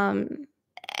 Um,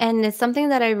 and it's something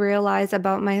that I realize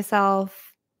about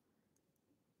myself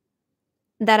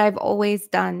that I've always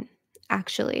done,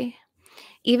 actually.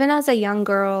 Even as a young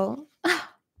girl,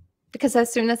 because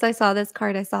as soon as I saw this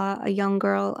card, I saw a young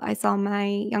girl, I saw my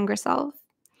younger self.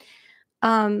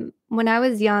 When I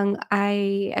was young,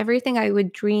 I everything I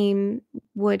would dream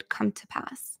would come to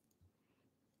pass.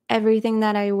 Everything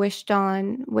that I wished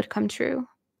on would come true.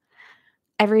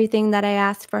 Everything that I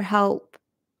asked for help,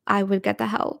 I would get the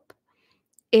help.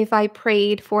 If I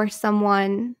prayed for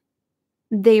someone,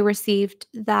 they received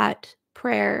that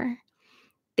prayer,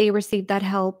 they received that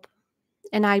help,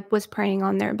 and I was praying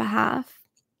on their behalf.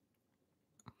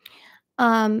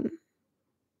 Um,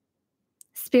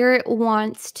 Spirit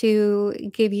wants to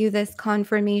give you this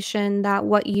confirmation that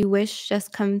what you wish does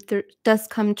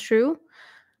come true,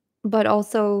 but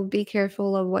also be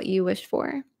careful of what you wish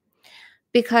for.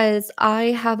 Because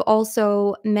I have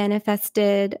also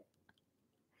manifested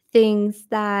things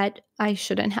that I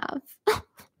shouldn't have.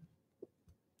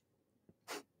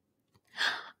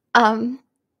 Um,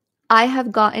 I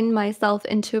have gotten myself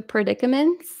into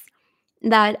predicaments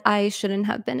that I shouldn't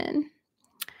have been in.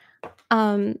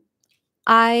 Um,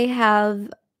 I have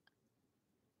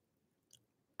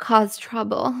caused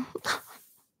trouble.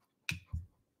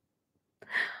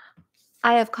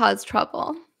 I have caused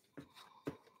trouble.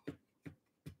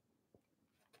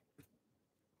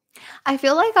 I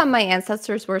feel like I'm my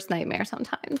ancestors' worst nightmare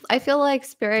sometimes. I feel like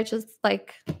spirit just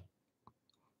like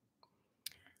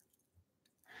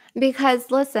because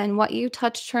listen, what you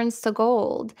touch turns to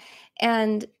gold.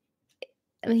 And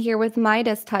I'm here with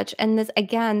Midas touch. And this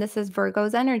again, this is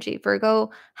Virgo's energy.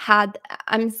 Virgo had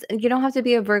you don't have to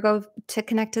be a Virgo to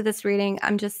connect to this reading.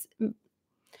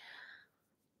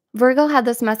 Virgo had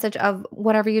this message of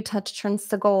whatever you touch turns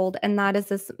to gold, and that is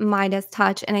this Midas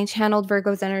touch. And I channeled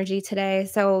Virgo's energy today.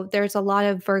 So there's a lot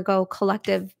of Virgo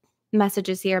collective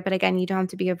messages here. But again, you don't have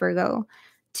to be a Virgo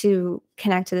to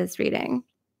connect to this reading.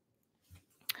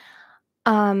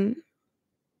 Um,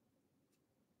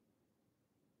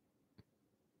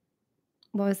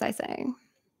 what was I saying?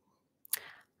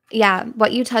 Yeah,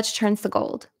 what you touch turns to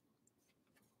gold.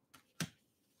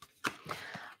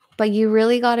 But you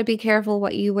really got to be careful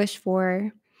what you wish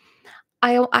for.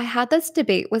 I had this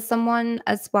debate with someone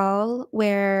as well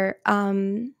where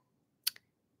I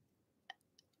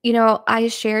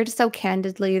shared so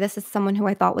candidly. This is someone who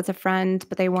I thought was a friend,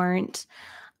 but they weren't.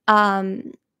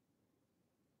 Um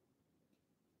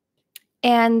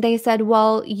and they said,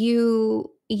 "Well,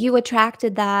 you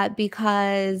attracted that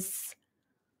because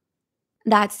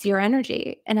that's your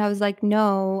energy." And I was like,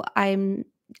 "No, I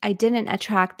didn't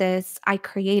attract this. I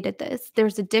created this."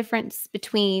 There's a difference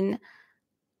between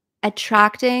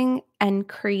attracting and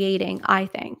creating, I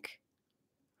think.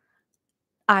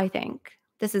 I think.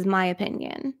 This is my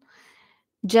opinion.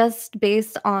 Just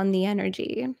based on the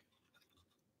energy.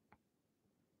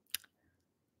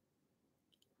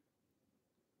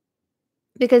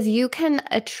 Because you can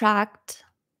attract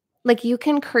like, you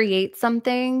can create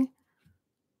something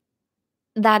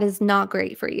that is not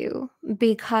great for you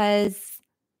because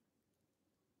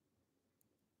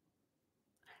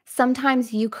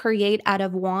sometimes you create out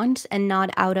of want and not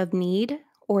out of need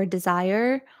or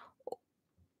desire.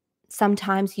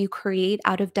 Sometimes you create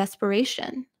out of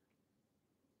desperation.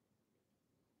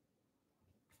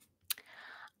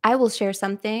 I will share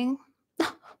something.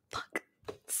 Fuck.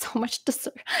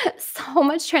 So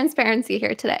much transparency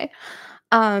here today.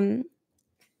 Um,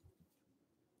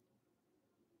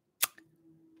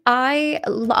 a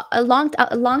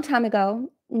long time ago,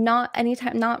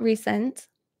 not recent,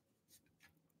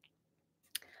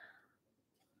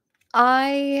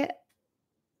 I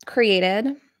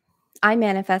created, I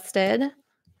manifested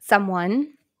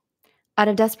someone out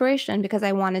of desperation because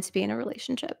I wanted to be in a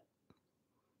relationship.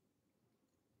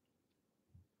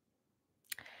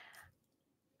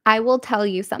 I will tell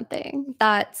you something,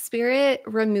 that spirit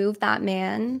removed that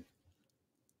man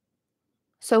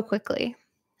so quickly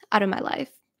out of my life.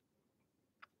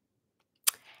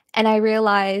 And I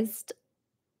realized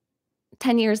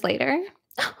 10 years later,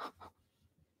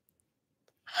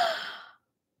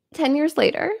 10 years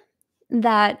later,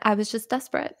 that I was just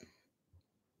desperate.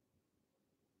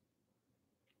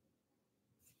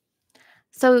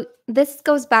 So this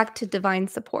goes back to divine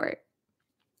support.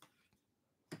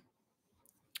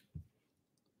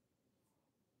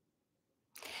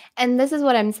 And this is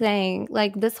what I'm saying,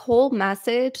 like, this whole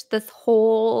message, this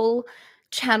whole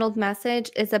channeled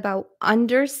message is about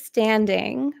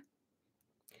understanding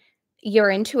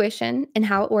your intuition and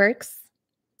how it works,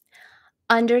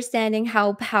 understanding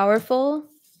how powerful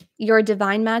your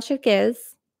divine magic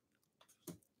is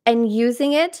and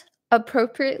using it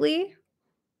appropriately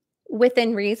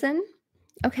within reason,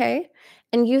 okay?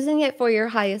 And using it for your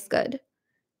highest good.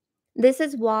 This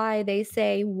is why they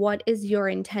say, what is your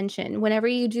intention? Whenever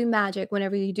you do magic,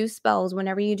 whenever you do spells,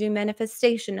 whenever you do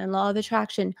manifestation and law of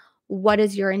attraction, what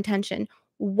is your intention?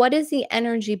 What is the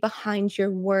energy behind your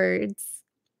words?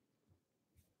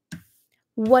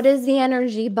 What is the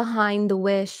energy behind the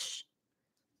wish?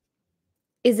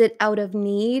 Is it out of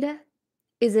need?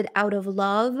 Is it out of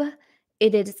love?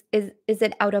 Is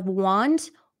it out of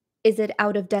want? Is it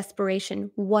out of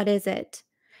desperation? What is it?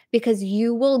 Because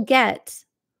you will get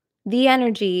the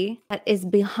energy that is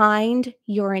behind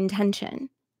your intention.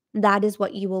 That is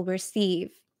what you will receive.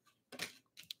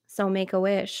 So make a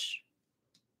wish,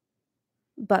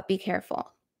 but be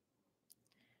careful.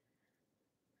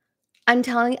 I'm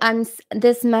telling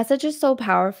this message is so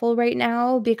powerful right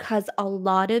now because a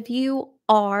lot of you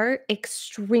are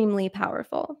extremely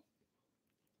powerful.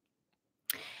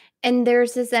 And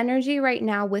there's this energy right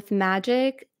now with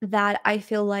magic that I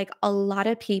feel like a lot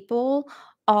of people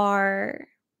are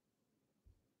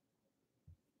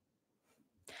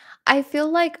I feel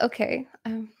like okay,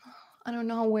 I don't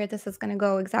know where this is going to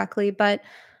go exactly, but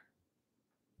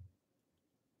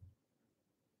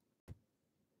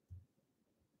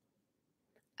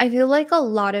I feel like a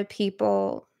lot of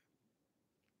people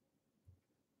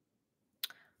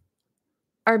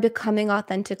are becoming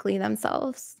authentically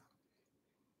themselves.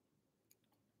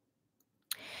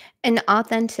 And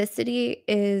authenticity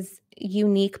is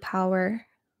unique power.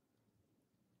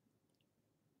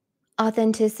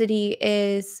 Authenticity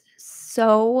is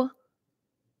so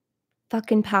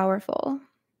fucking powerful.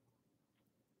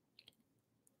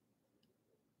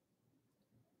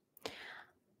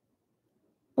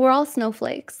 We're all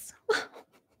snowflakes.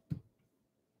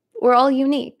 We're all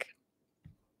unique.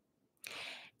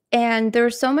 And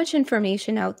there's so much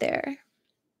information out there.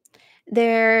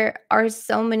 There are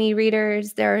so many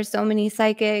readers, there are so many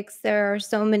psychics, there are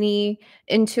so many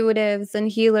intuitives and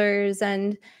healers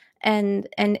and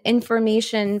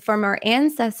information from our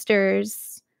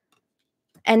ancestors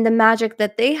and the magic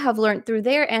that they have learned through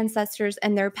their ancestors,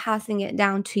 and they're passing it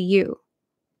down to you.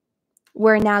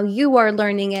 Where now you are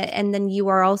learning it, and then you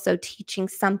are also teaching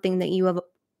something that you have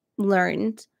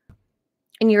learned,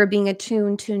 and you're being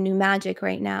attuned to new magic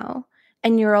right now.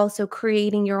 And you're also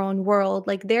creating your own world.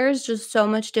 Like there's just so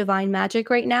much divine magic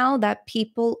right now that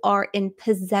people are in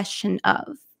possession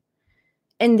of,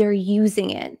 and they're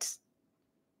using it.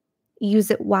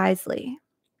 Use it wisely.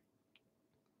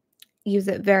 Use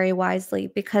it very wisely,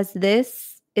 because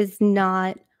this is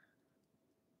not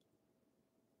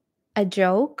a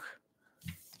joke.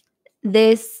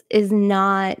 This is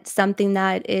not something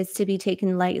that is to be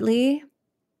taken lightly.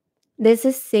 This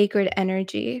is sacred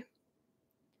energy.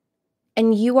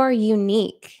 And you are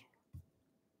unique.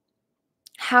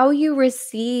 How you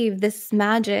receive this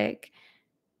magic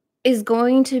is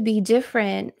going to be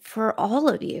different for all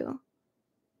of you.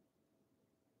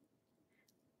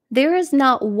 There is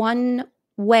not one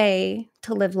way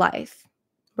to live life,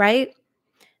 right?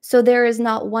 So there is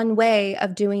not one way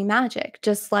of doing magic,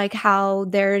 just like how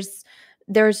there's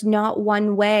not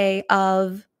one way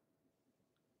of,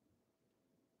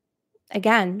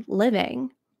 again,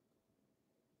 living.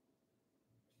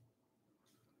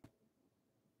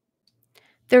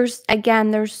 There's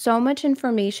so much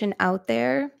information out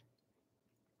there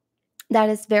that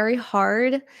is very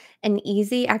hard and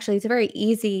easy. Actually, it's very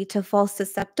easy to fall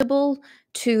susceptible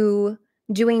to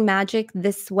doing magic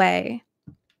this way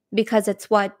because it's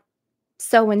what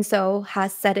so and so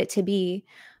has said it to be,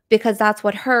 because that's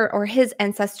what her or his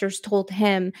ancestors told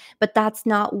him, but that's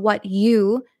not what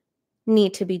you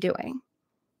need to be doing.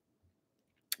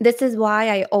 This is why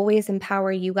I always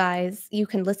empower you guys. You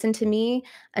can listen to me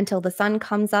until the sun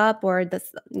comes up or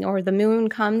the moon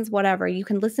comes, whatever. You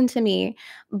can listen to me,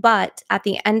 but at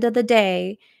the end of the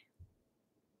day,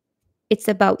 it's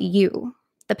about you.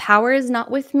 The power is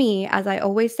not with me. As I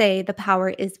always say, the power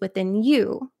is within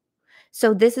you.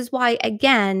 So this is why,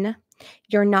 again,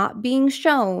 you're not being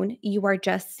shown, you are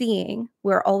just seeing.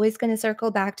 We're always going to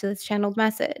circle back to this channeled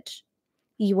message.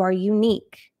 You are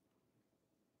unique.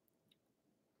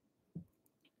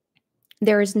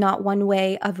 There is not one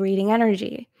way of reading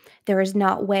energy. There is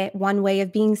not one way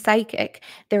of being psychic.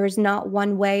 There is not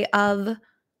one way of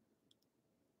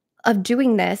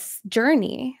doing this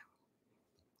journey.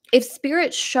 If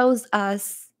spirit shows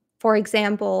us, for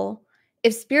example,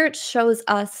 if spirit shows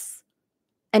us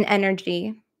an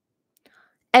energy,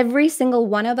 every single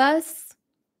one of us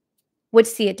would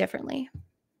see it differently.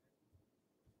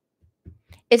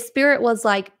 If spirit was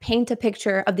like, paint a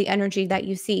picture of the energy that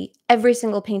you see, every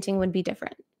single painting would be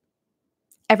different.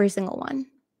 Every single one.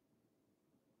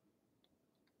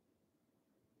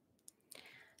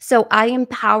 So I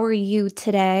empower you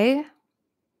today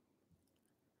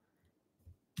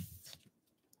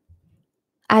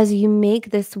as you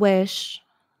make this wish,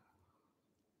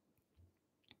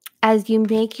 as you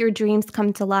make your dreams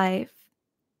come to life.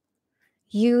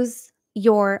 Use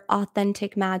your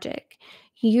authentic magic.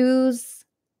 Use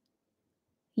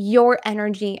your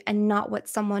energy and not what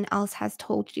someone else has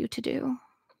told you to do.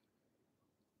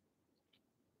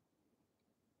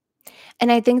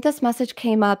 And I think this message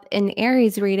came up in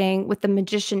Aries reading with the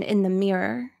magician in the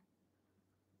mirror.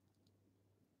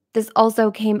 This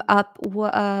also came up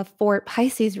for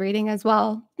Pisces reading as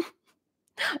well.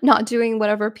 Not doing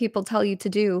whatever people tell you to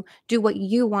do. Do what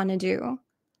you want to do.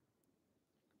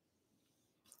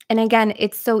 And again,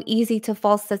 it's so easy to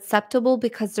fall susceptible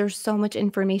because there's so much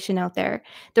information out there.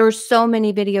 There are so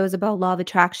many videos about law of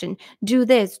attraction. Do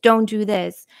this, don't do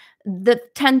this. The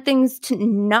 10 things to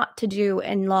not to do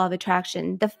in law of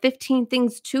attraction. The 15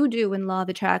 things to do in law of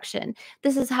attraction.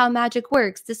 This is how magic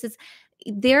works.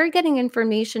 They're getting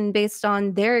information based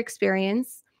on their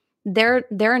experience, their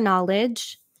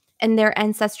knowledge, and their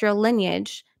ancestral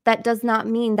lineage. That does not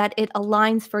mean that it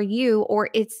aligns for you or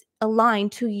it's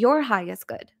aligned to your highest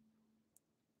good.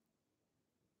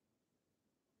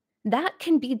 That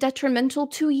can be detrimental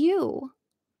to you.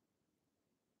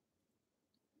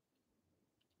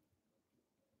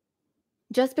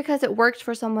 Just because it worked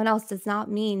for someone else does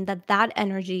not mean that that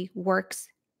energy works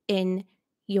in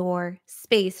your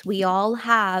space. We all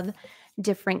have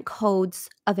different codes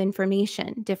of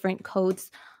information, different codes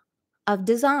of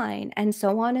design, and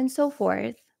so on and so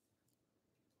forth.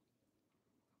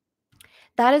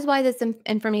 That is why this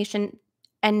information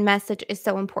and message is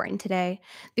so important today,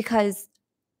 because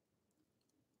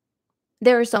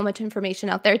there is so much information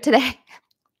out there today.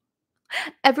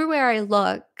 Everywhere I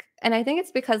look, and I think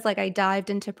it's because like I dived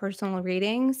into personal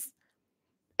readings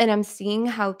and I'm seeing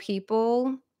how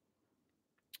people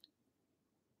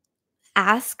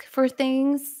ask for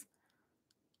things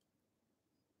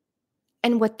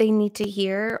and what they need to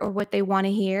hear or what they want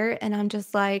to hear, and I'm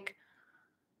just like,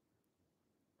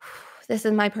 this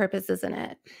is my purpose, isn't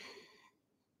it?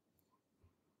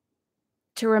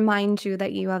 To remind you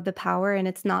that you have the power and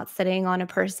it's not sitting on a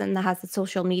person that has a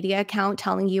social media account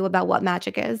telling you about what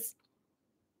magic is.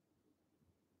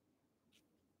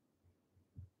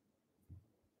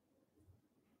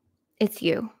 It's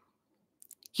you.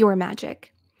 Your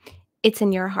magic. It's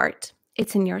in your heart.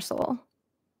 It's in your soul.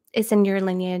 It's in your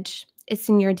lineage. It's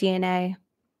in your DNA.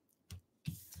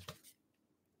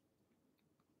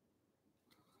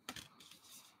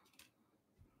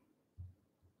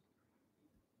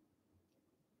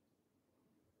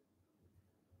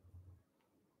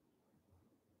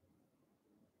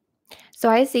 So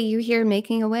I see you here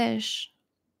making a wish.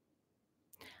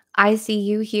 I see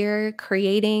you here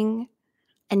creating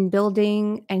and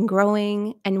building and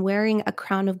growing and wearing a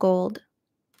crown of gold.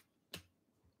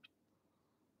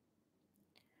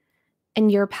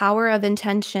 And your power of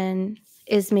intention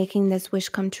is making this wish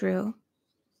come true.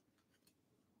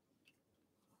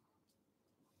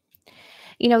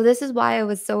 You know, this is why I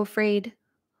was so afraid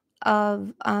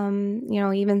of,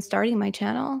 even starting my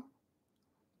channel.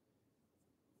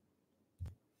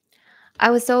 I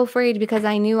was so afraid because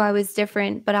I knew I was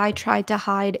different, but I tried to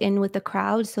hide in with the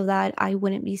crowd so that I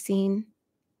wouldn't be seen.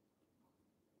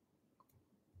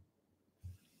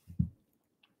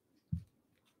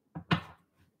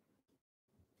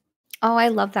 Oh, I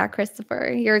love that,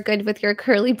 Christopher. You're good with your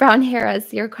curly brown hair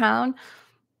as your crown.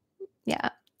 Yeah.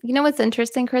 You know what's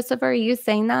interesting, Christopher? You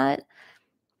saying that?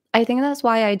 I think that's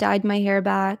why I dyed my hair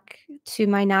back to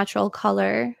my natural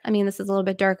color. I mean, this is a little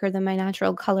bit darker than my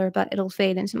natural color, but it'll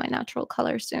fade into my natural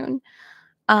color soon.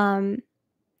 Um,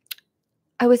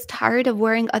 I was tired of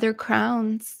wearing other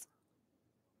crowns.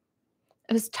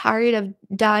 I was tired of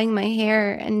dyeing my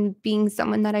hair and being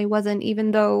someone that I wasn't,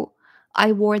 even though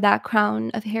I wore that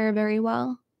crown of hair very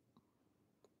well.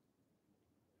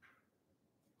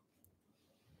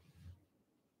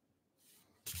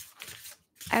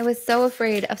 I was so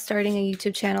afraid of starting a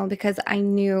YouTube channel because I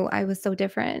knew I was so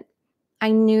different.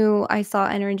 I knew I saw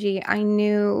energy. I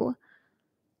knew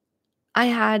I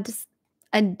had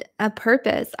a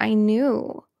purpose. I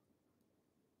knew.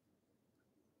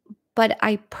 But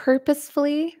I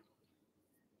purposefully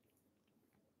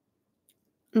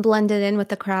blended in with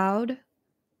the crowd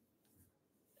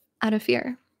out of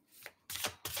fear.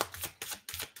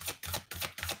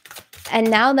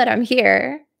 And now that I'm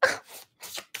here,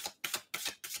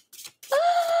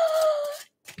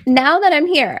 now that I'm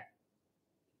here,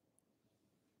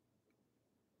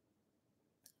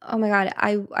 Oh my God,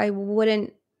 I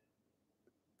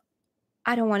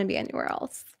don't wanna be anywhere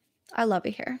else. I love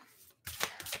it here.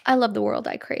 I love the world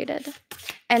I created,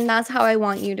 and that's how I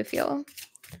want you to feel.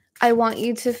 I want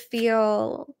you to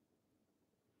feel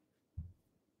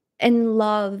in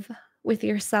love with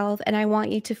yourself, and I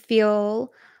want you to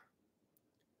feel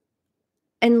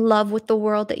in love with the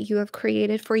world that you have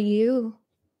created for you,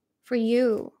 for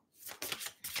you.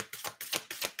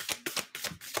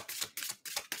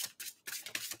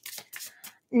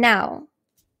 Now,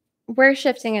 we're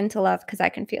shifting into love because I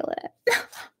can feel it.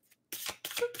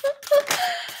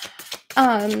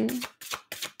 Um,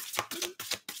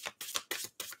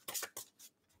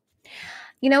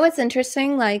 you know what's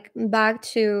interesting? Like, back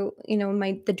to,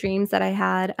 the dreams that I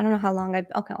had. I don't know how long I've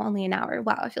okay, only an hour.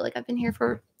 Wow, I feel like I've been here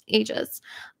for ages.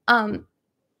 Um,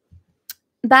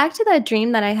 Back to that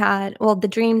dream that I had, well, the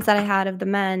dreams that I had of the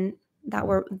men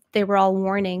they were all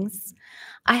warnings.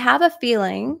 I have a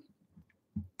feeling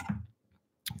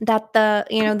that the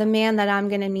man that I'm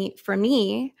gonna meet for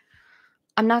me,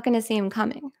 I'm not gonna see him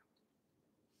coming.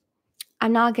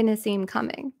 I'm not gonna see him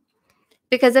coming.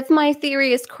 Because if my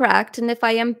theory is correct, and if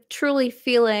I am truly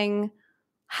feeling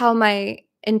how my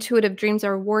intuitive dreams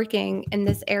are working in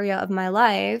this area of my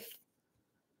life,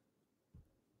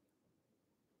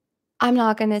 I'm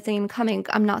not gonna see him coming.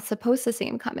 I'm not supposed to see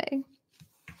him coming.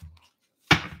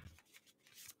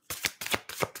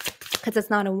 Because it's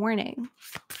not a warning.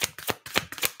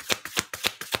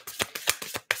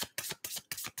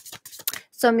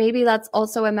 So maybe that's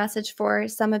also a message for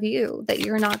some of you, that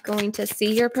you're not going to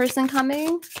see your person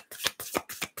coming.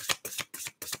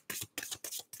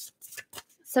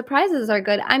 Surprises are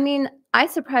good. I mean, I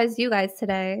surprised you guys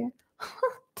today.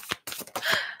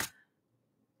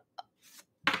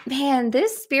 Man,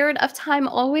 this spirit of time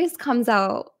always comes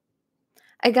out.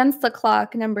 Against the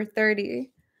clock, number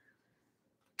 30.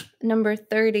 Number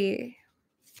 30.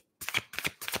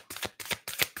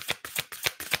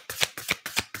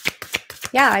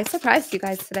 Yeah, I surprised you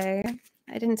guys today.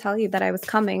 I didn't tell you that I was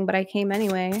coming, but I came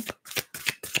anyway.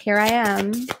 Here I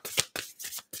am.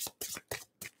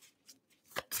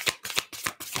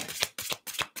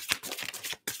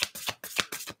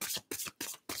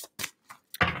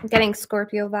 I'm getting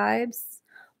Scorpio vibes.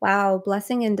 Wow,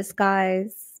 blessing in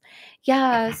disguise.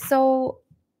 Yeah, so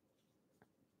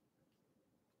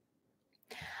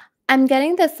I'm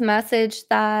getting this message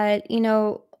that,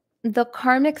 the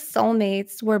karmic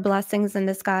soulmates were blessings in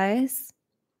disguise,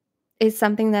 is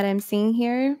something that I'm seeing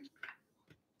here.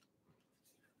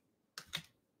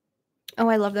 Oh,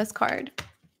 I love this card.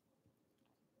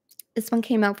 This one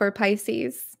came out for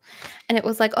Pisces, and it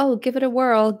was like, "Oh, give it a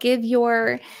whirl. Give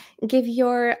your give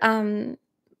your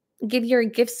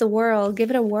gifts a whirl. Give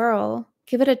it a whirl.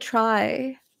 Give it a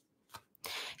try."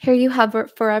 Here you have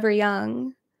Forever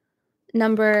Young,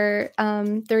 number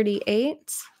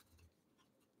 38,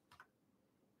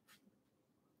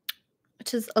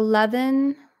 which is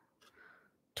 11,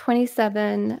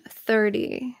 27,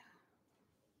 30.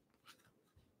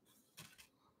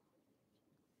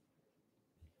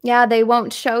 Yeah, they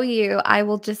won't show you. I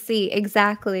will just see.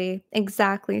 Exactly.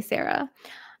 Exactly, Sarah.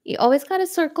 You always got to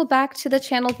circle back to the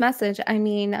channeled message. I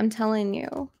mean, I'm telling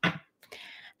you.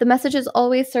 The messages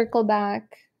always circle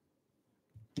back.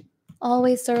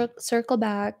 Always circle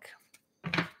back.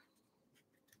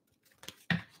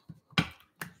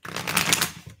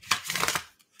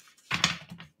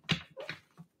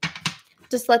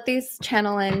 Just let these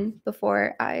channel in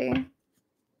before I...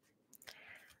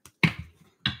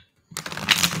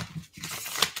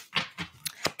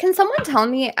 Can someone tell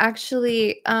me,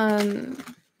 actually, I'm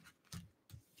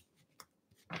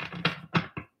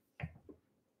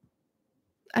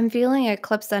feeling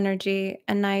eclipse energy,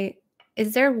 and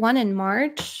is there one in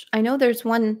March? I know there's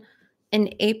one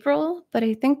in April, but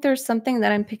I think there's something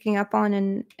that I'm picking up on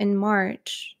in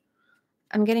March.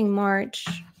 I'm getting March.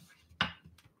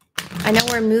 I know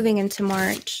we're moving into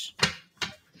March.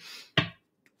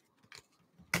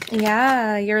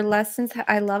 Yeah, your lessons,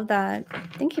 I love that.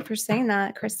 Thank you for saying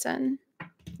that, Kristen.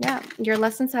 Yeah, your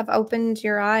lessons have opened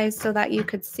your eyes so that you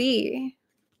could see.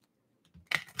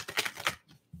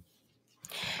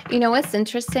 You know what's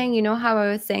interesting? You know how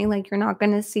I was saying, like, you're not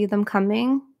going to see them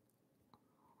coming?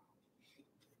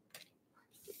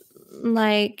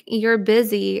 Like, you're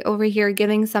busy over here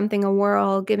giving something a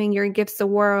whirl, giving your gifts a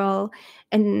whirl,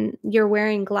 and you're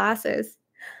wearing glasses.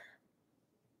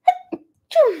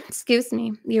 Excuse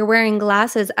me. You're wearing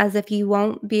glasses as if you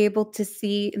won't be able to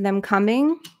see them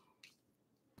coming,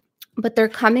 but they're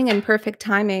coming in perfect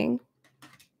timing.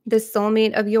 This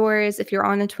soulmate of yours, if you're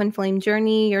on a twin flame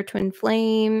journey, your twin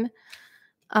flame,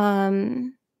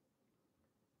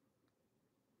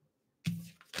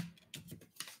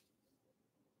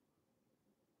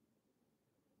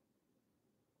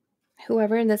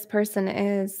 Whoever this person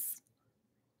is,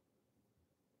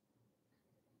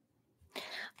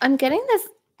 I'm getting this.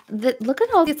 Look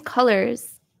at all these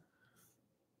colors.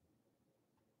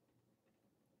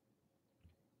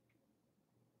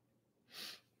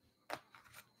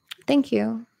 Thank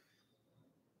you.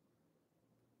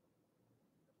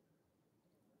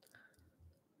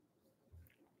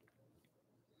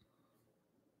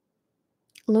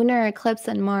 Lunar eclipse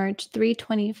in March,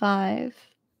 325.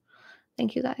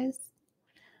 Thank you guys.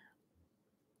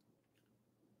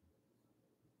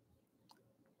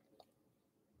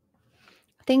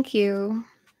 Thank you,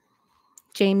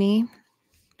 Jamie.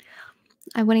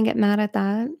 I wouldn't get mad at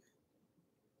that.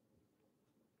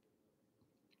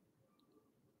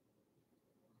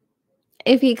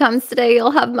 If he comes today,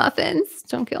 you'll have muffins.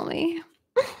 Don't kill me.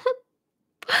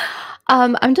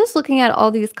 I'm just looking at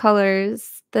all these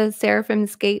colors, the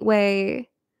Seraphim's Gateway,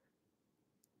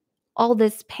 all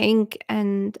this pink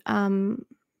and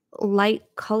light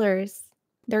colors.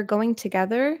 They're going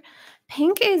together.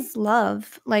 Pink is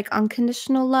love, like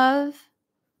unconditional love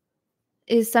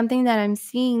is something that I'm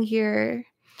seeing here.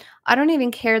 I don't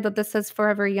even care that this says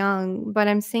forever young, but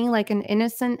I'm seeing like an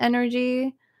innocent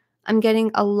energy. I'm getting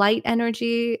a light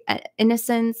energy,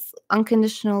 innocence,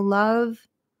 unconditional love,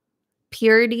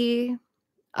 purity.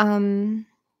 Um,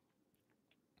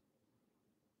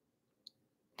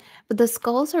 but the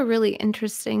skulls are really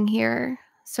interesting here.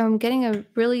 So I'm getting a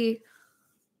really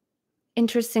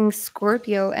interesting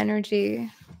Scorpio energy.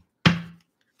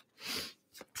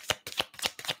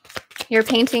 You're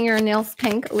painting your nails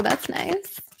pink. Oh, that's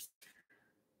nice.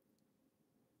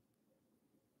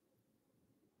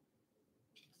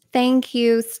 Thank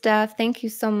you, Steph. Thank you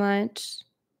so much.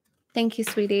 Thank you,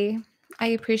 sweetie. I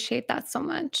appreciate that so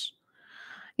much.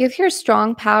 You have your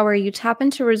strong power. You tap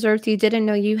into reserves you didn't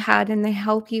know you had, and they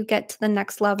help you get to the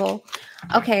next level.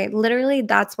 Okay, literally,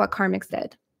 that's what karmics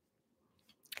did.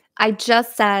 I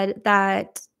just said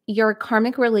that your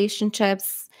karmic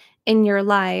relationships in your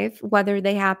life, whether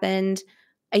they happened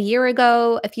a year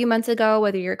ago, a few months ago,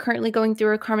 whether you're currently going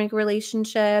through a karmic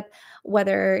relationship,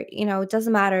 whether, it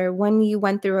doesn't matter when you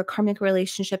went through a karmic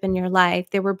relationship in your life,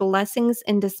 there were blessings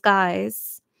in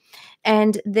disguise.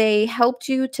 And they helped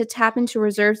you to tap into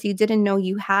reserves you didn't know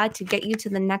you had to get you to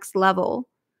the next level,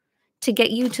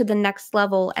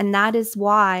 And that is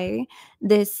why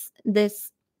this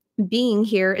being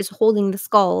here is holding the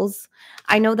skulls.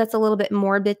 I know that's a little bit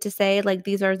morbid to say, like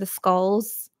these are the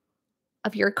skulls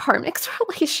of your karmic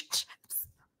relationships.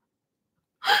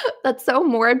 That's so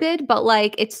morbid, but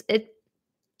like it's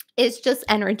just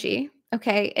energy.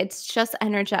 Okay, it's just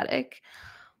energetic.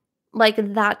 Like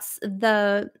that's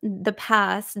the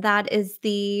past. That is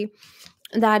the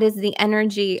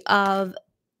energy of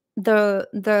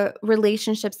the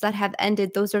relationships that have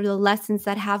ended. Those are the lessons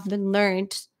that have been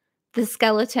learned. The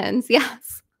skeletons,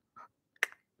 yes.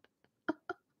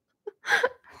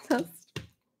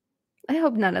 I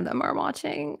hope none of them are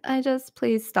watching.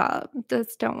 Please stop.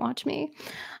 Just don't watch me.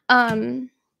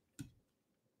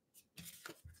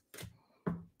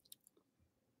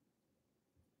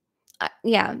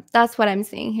 Yeah, that's what I'm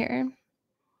seeing here.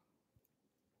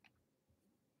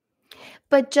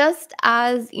 But just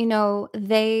as,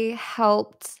 they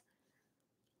helped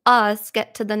us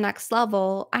get to the next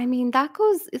level, I mean, that's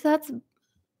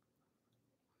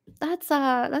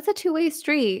a two-way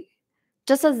street.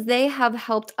 Just as they have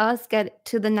helped us get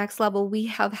to the next level, we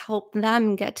have helped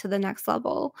them get to the next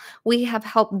level. We have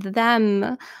helped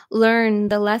them learn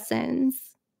the lessons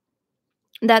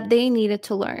that they needed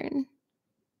to learn,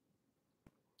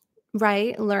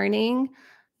 right? Learning,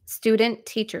 student,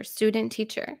 teacher, student,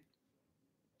 teacher.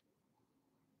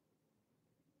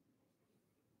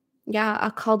 Yeah,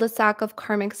 a cul-de-sac of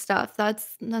karmic stuff.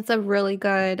 That's a really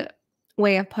good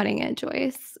way of putting it,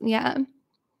 Joyce. Yeah.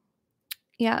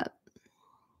 Yeah.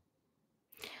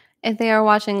 If they are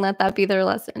watching, let that be their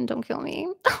lesson. Don't kill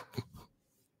me.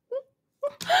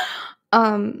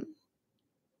 um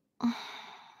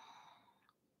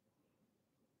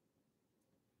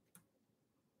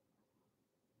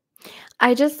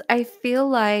I feel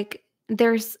like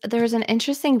there's an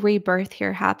interesting rebirth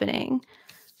here happening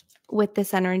with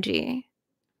this energy.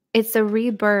 It's a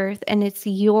rebirth, and it's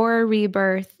your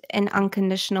rebirth in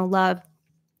unconditional love.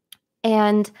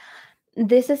 And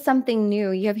this is something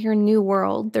new. You have your new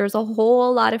world. There's a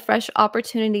whole lot of fresh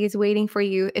opportunities waiting for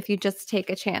you if you just take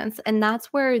a chance. And that's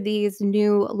where these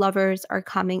new lovers are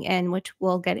coming in, which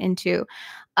we'll get into.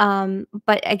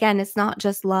 But again, it's not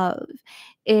just love.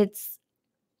 It's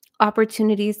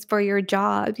opportunities for your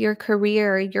job, your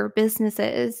career, your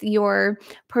businesses, your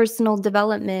personal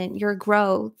development, your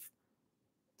growth.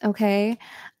 Okay.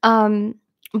 Um,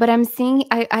 But I'm seeing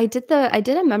I did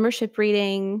a membership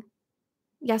reading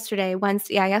yesterday,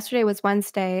 Wednesday. Yeah, yesterday was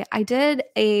Wednesday. I did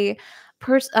a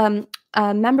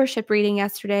membership reading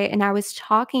yesterday, and I was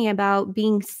talking about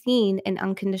being seen in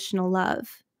unconditional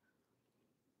love.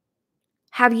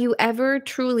 Have you ever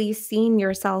truly seen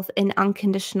yourself in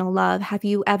unconditional love? Have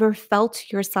you ever felt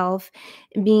yourself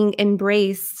being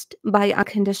embraced by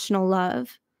unconditional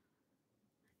love?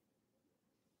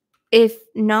 If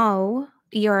no,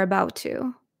 you're about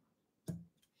to.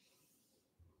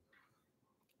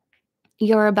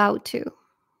 You're about to.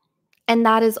 And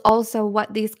that is also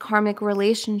what these karmic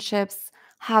relationships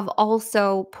have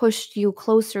also pushed you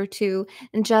closer to,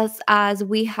 and just as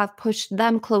we have pushed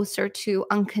them closer to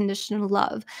unconditional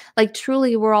love. Like,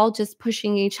 truly, we're all just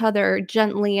pushing each other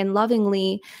gently and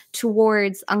lovingly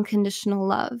towards unconditional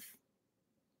love.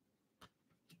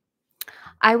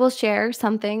 I will share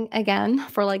something again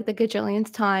for like the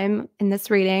gajillionth time in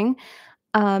this reading.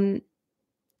 Um,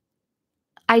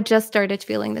 I just started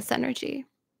feeling this energy.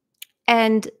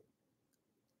 And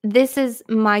this is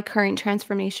my current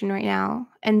transformation right now,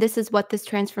 and this is what this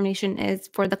transformation is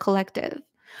for the collective.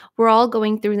 We're all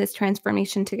going through this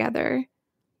transformation together,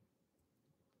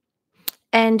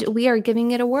 and we are giving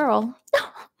it a whirl.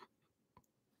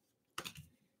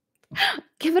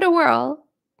 Give it a whirl.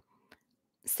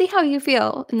 See how you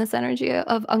feel in this energy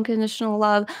of unconditional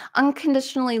love,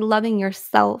 unconditionally loving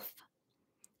yourself,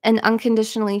 and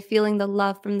unconditionally feeling the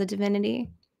love from the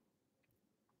divinity.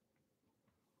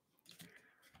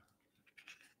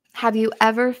 Have you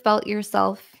ever felt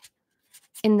yourself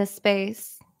in this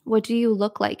space? What do you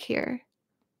look like here?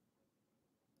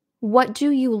 What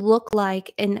do you look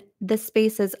like in the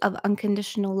spaces of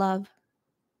unconditional love?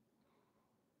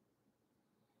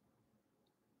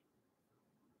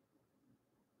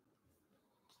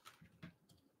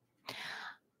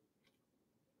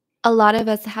 A lot of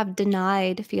us have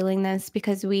denied feeling this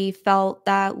because we felt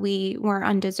that we weren't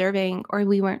undeserving or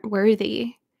we weren't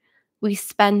worthy. We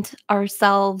spent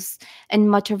ourselves and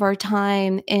much of our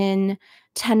time in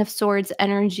 10 of Swords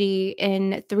energy,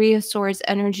 in 3 of Swords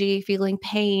energy, feeling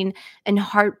pain and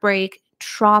heartbreak,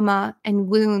 trauma and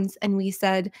wounds. And we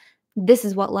said, this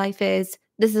is what life is.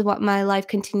 This is what my life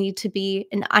continued to be.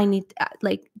 And I need,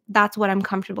 like, that's what I'm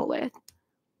comfortable with.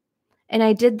 And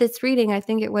I did this reading, I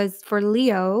think it was for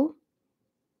Leo,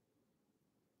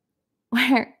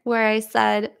 where I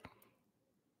said,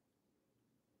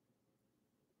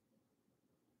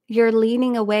 you're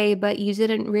leaning away, but you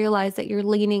didn't realize that you're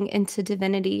leaning into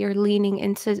divinity. You're leaning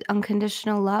into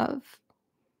unconditional love.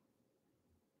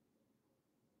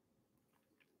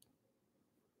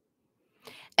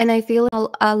 And I feel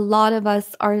a lot of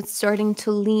us are starting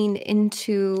to lean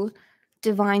into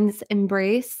divine's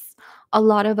embrace. A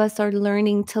lot of us are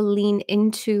learning to lean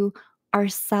into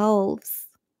ourselves.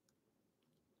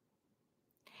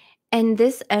 And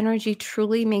this energy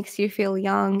truly makes you feel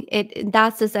young.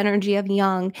 That's this energy of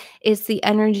young. It's the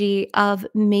energy of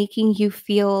making you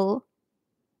feel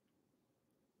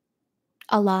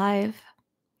alive,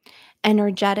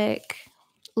 energetic,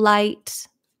 light.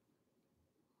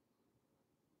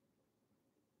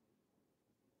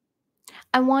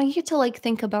 I want you to like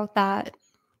think about that.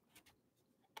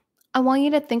 I want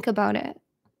you to think about it.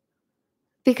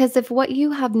 Because if what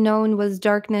you have known was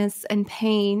darkness and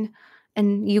pain,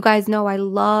 and you guys know I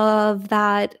love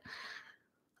that.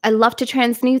 I love to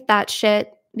transmute that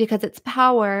shit because it's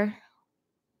power,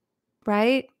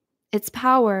 right? It's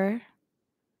power.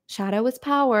 Shadow is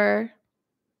power.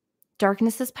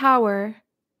 Darkness is power.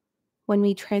 When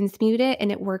we transmute it and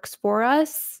it works for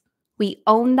us, we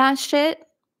own that shit.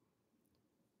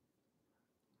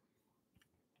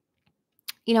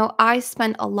 You know, I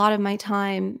spent a lot of my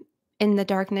time in the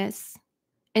darkness,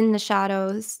 in the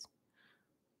shadows,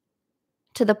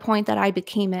 to the point that I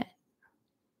became it.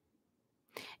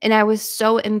 And I was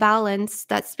so imbalanced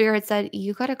that spirit said,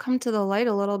 you got to come to the light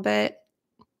a little bit.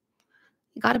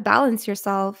 You got to balance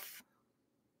yourself.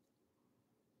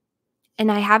 And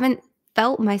I haven't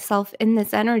felt myself in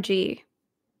this energy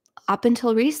up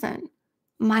until recent,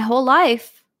 my whole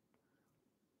life.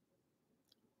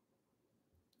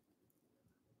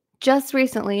 Just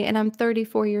recently, and I'm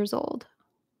 34 years old.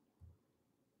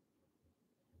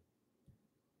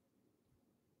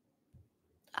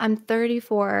 I'm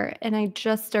 34 and I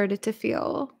just started to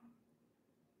feel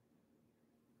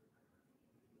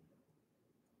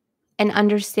and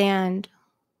understand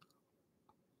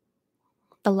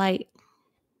the light.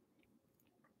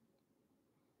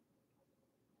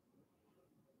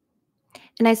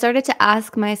 And I started to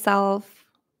ask myself,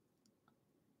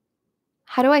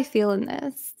 how do I feel in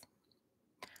this?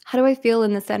 How do I feel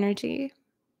in this energy?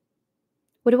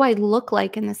 What do I look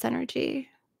like in this energy?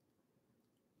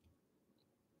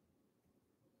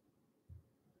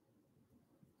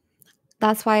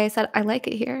 That's why I said I like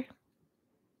it here.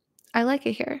 I like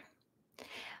it here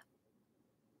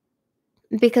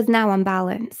because now I'm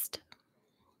balanced.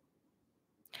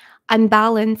 I'm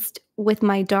balanced with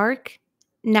my dark,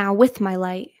 now with my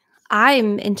light.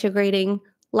 I'm integrating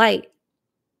light.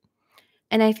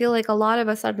 And I feel like a lot of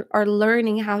us are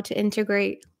learning how to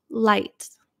integrate light.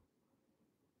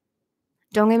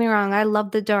 Don't get me wrong, I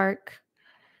love the dark.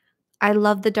 I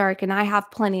love the dark and I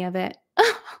have plenty of it.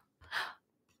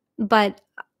 But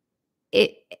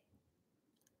it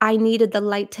I needed the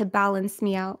light to balance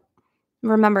me out.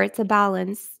 Remember, it's a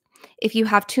balance. If you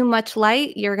have too much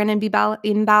light, you're going to be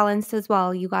imbalanced as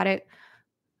well. You got it.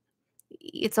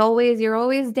 You're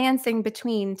always dancing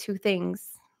between two things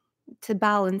to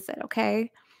balance it,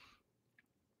 okay?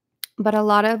 But a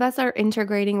lot of us are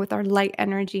integrating with our light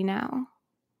energy now.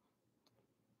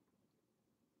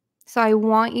 So I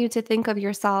want you to think of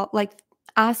yourself, like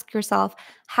ask yourself,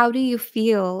 how do you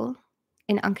feel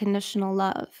in unconditional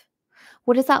love?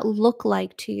 What does that look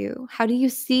like to you? How do you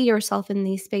see yourself in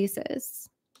these spaces?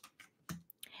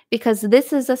 Because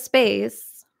this is a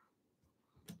space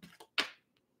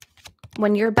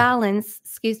when you're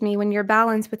balanced, when you're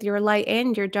balanced with your light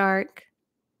and your dark,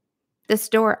 this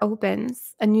door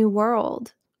opens a new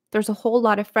world. There's a whole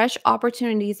lot of fresh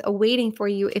opportunities awaiting for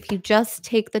you if you just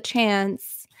take the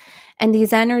chance. And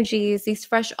these energies, these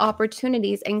fresh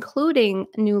opportunities, including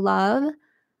new love,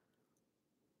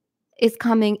 is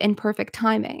coming in perfect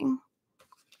timing.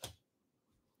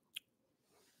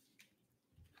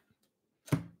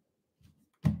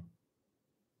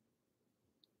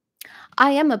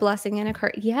 I am a blessing and a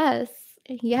curse. Yes.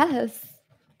 Yes.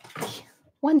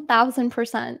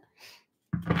 1000%.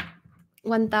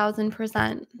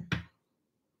 1000%.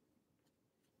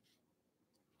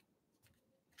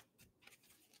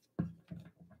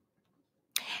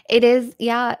 It is,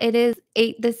 yeah, it is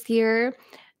 8 this year.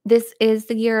 This is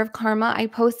the year of karma. I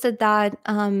posted that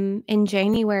in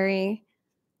January,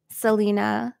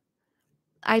 Selena.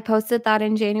 I posted that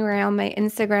in January on my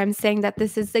Instagram saying that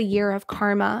this is the year of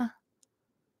karma.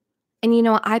 And you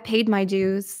know, I paid my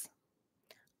dues.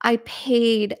 I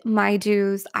paid my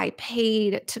dues. I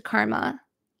paid to karma.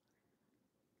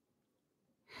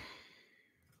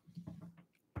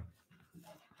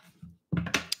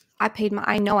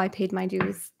 I know I paid my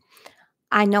dues.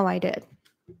 I know I did.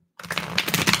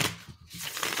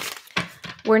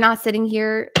 We're not sitting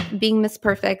here being Miss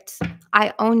Perfect.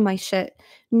 I own my shit.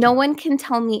 No one can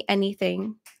tell me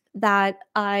anything that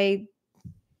I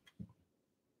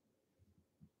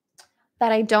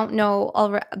don't know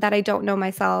that I don't know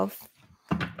myself.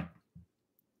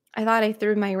 I thought I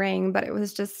threw my ring, but it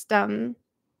was just the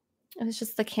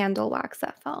candle wax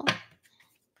that fell.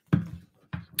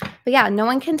 But yeah, no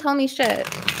one can tell me shit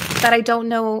that I don't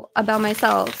know about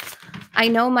myself. I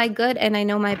know my good and I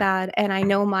know my bad and I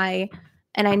know my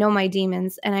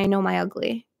demons and I know my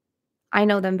ugly. I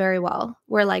know them very well.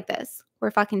 We're like this. We're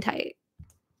fucking tight.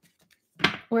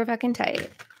 We're fucking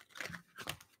tight.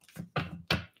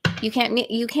 You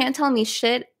can't tell me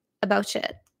shit about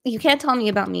shit. You can't tell me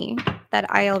about me that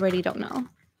I already don't know.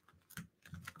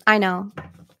 I know.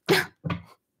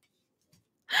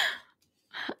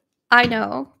 I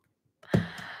know.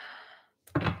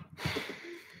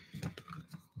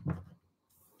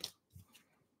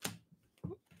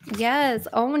 Yes,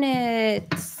 own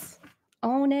it.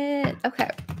 Own it. Okay.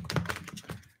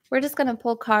 We're just going to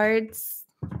pull cards.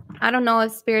 I don't know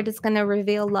if Spirit is going to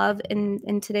reveal love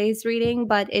in today's reading,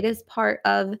 but it is part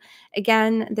of,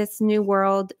 again, this new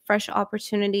world, fresh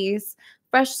opportunities,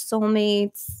 fresh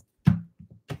soulmates.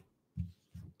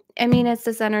 I mean, it's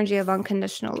this energy of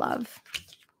unconditional love.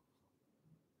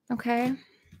 Okay?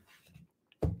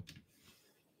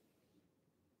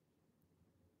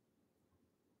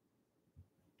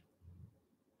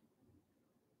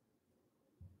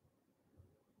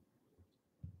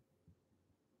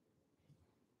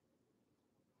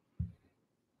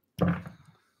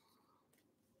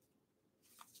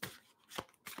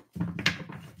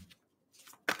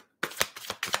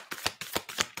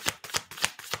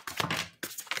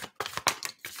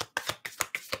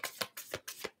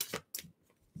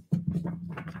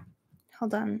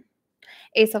 Hold on.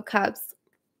 Ace of Cups.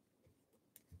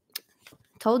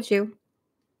 Told you.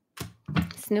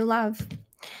 It's new love.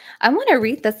 I want to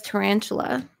read this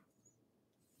tarantula.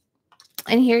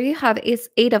 And here you have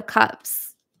Eight of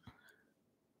Cups.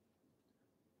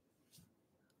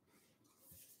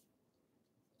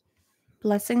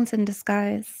 Blessings in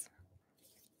disguise.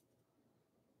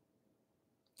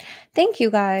 Thank you,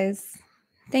 guys.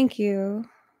 Thank you.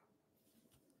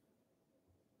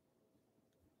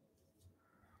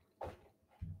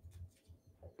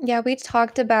 Yeah, we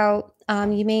talked about,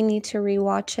 you may need to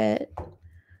rewatch it.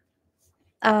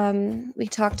 We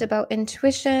talked about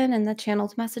intuition and the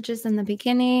channeled messages in the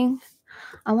beginning.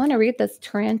 I want to read this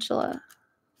tarantula.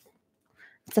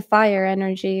 It's a fire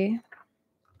energy.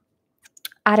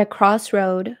 At a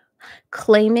crossroad,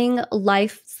 claiming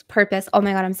life's purpose. Oh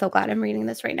my God, I'm so glad I'm reading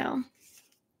this right now.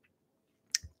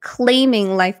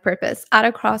 Claiming life purpose at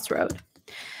a crossroad.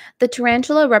 The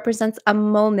tarantula represents a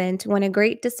moment when a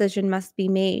great decision must be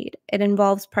made. It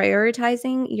involves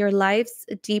prioritizing your life's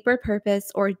deeper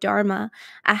purpose or dharma.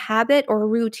 A habit or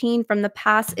routine from the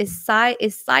past is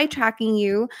sidetracking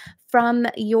you from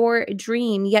your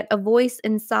dream, yet a voice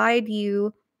inside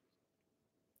you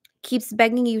keeps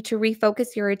begging you to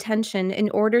refocus your attention. In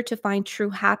order to find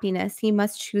true happiness, you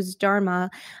must choose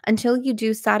dharma. Until you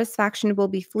do, satisfaction will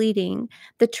be fleeting.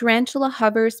 The tarantula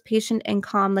hovers patient and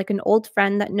calm like an old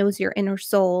friend that knows your inner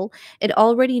soul. It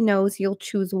already knows you'll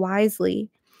choose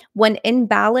wisely. When in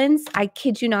balance, I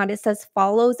kid you not, it says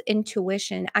follows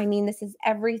intuition. I mean, this is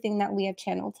everything that we have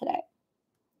channeled today.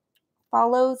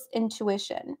 Follows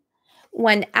intuition.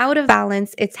 When out of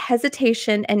balance, it's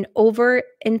hesitation and over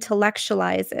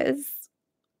intellectualizes.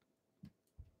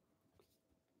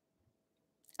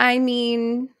 I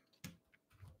mean,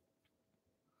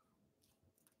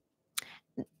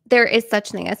 there is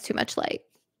such thing as too much light.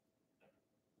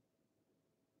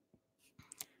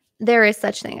 There is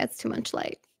such thing as too much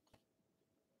light.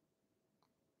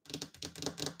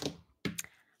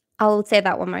 I'll say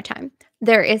that one more time.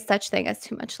 There is such thing as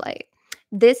too much light.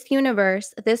 This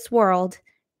universe, this world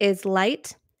is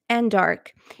light and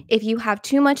dark. If you have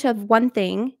too much of one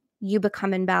thing, you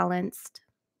become imbalanced.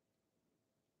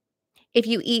 If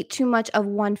you eat too much of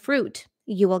one fruit,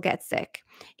 you will get sick.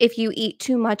 If you eat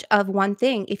too much of one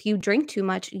thing, if you drink too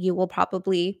much, you will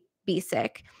probably be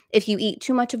sick. If you eat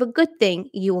too much of a good thing,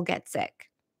 you will get sick.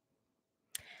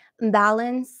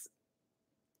 Balance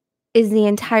is the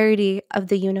entirety of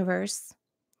the universe.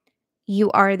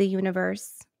 You are the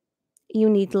universe. You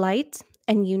need light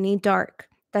and you need dark.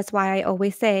 That's why I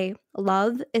always say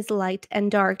love is light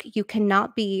and dark. You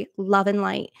cannot be love and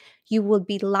light. You will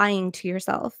be lying to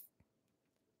yourself.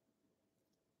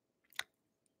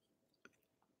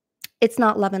 It's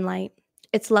not love and light.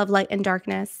 It's love, light, and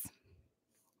darkness.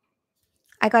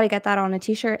 I got to get that on a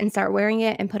t-shirt and start wearing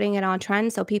it and putting it on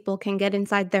trend so people can get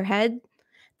inside their head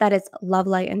that it's love,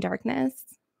 light, and darkness.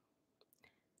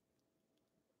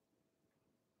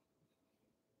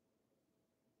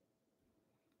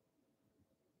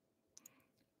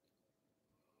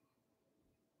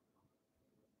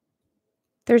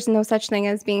 There's no such thing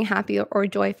as being happy or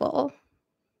joyful.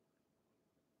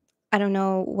 I don't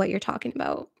know what you're talking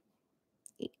about.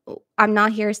 I'm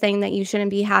not here saying that you shouldn't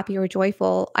be happy or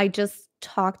joyful. I just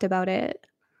talked about it.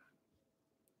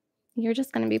 You're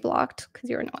just going to be blocked because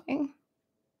you're annoying.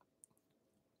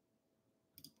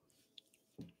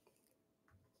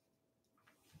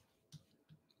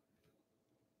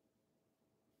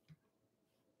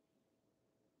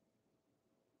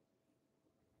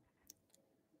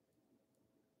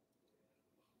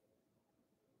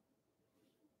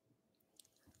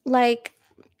 Like,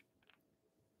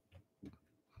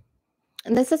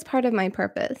 this is part of my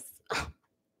purpose.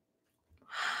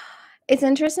 It's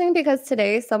interesting because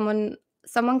today someone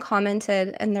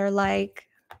commented and they're like,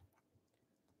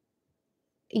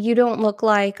 "You don't look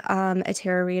like a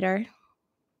tarot reader."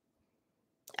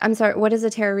 I'm sorry, what does a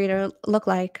tarot reader look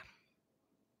like?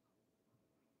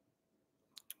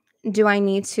 Do I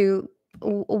need to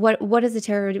what does a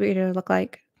tarot reader look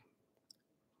like?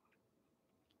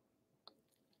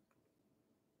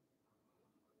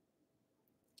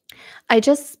 I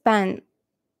just spent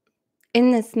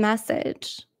in this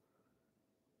message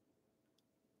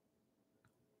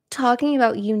talking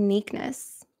about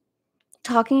uniqueness,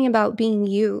 talking about being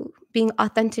you, being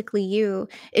authentically you.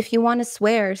 If you want to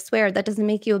swear, swear. That doesn't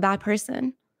make you a bad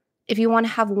person. If you want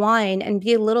to have wine and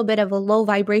be a little bit of a low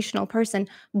vibrational person,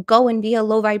 go and be a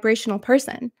low vibrational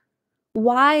person.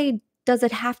 Why does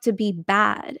it have to be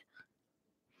bad?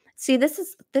 See, this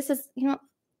is,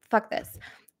 fuck this.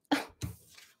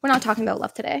 We're not talking about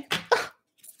love today.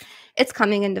 It's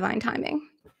coming in divine timing.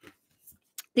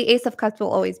 The Ace of Cups will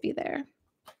always be there.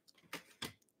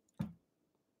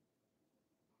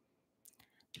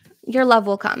 Your love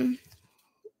will come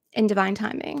in divine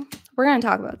timing. We're going to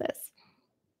talk about this.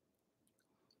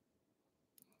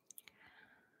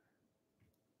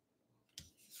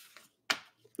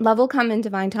 Love will come in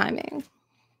divine timing.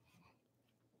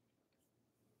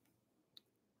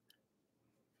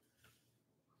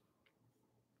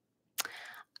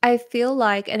 I feel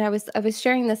like, and I was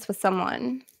sharing this with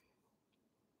someone.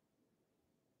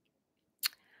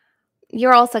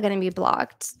 you're also going to be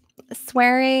blocked.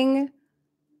 Swearing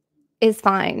is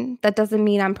fine. That doesn't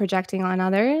mean I'm projecting on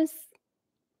others.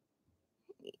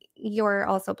 You're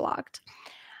also blocked.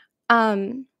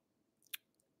 Um,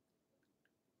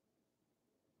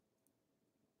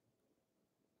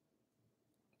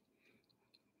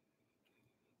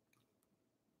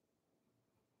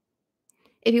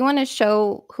 if you want to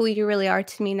show who you really are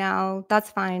to me now, that's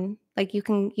fine. Like you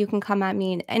can come at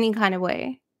me in any kind of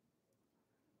way.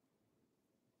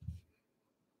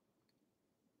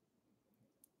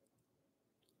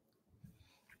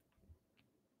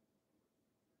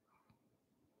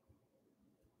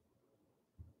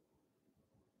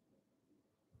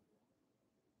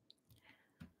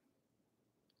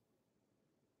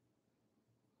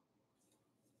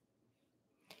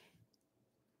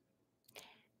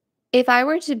 If I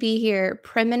were to be here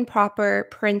prim and proper,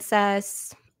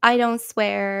 princess, I don't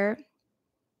swear,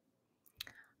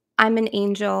 I'm an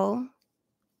angel,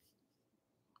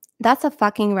 that's a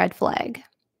fucking red flag.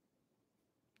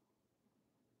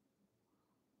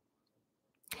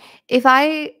 If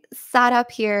I sat up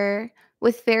here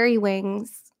with fairy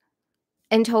wings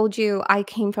and told you I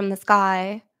came from the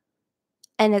sky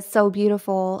and it's so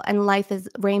beautiful and life is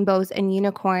rainbows and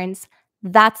unicorns,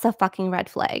 that's a fucking red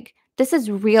flag. This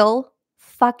is real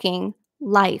fucking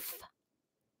life.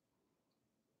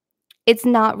 It's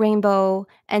not rainbow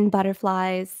and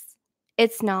butterflies.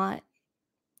 It's not.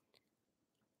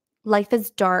 Life is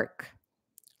dark.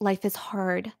 Life is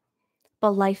hard.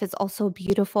 But life is also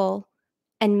beautiful.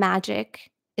 And magic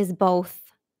is both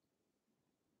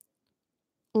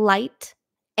light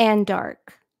and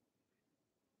dark.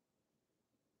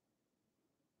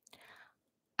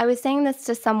 I was saying this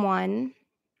to someone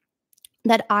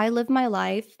that I live my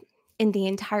life in the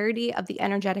entirety of the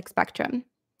energetic spectrum,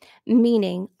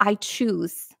 meaning I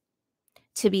choose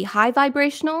to be high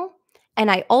vibrational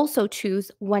and I also choose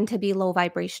when to be low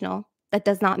vibrational. That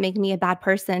does not make me a bad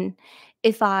person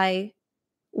if I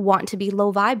want to be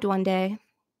low vibed one day.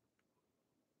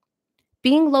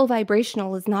 Being low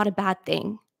vibrational is not a bad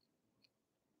thing.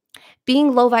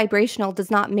 Being low vibrational does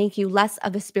not make you less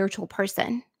of a spiritual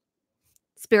person.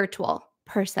 Spiritual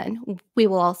person. We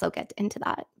will also get into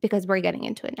that because we're getting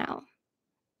into it now.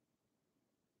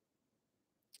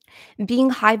 Being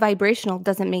high vibrational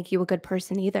doesn't make you a good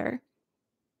person either.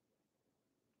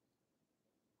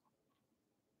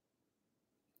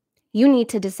 You need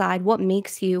to decide what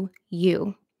makes you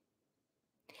you.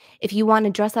 If you want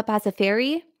to dress up as a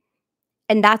fairy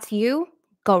and that's you,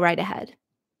 go right ahead.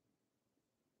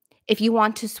 If you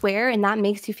want to swear and that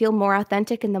makes you feel more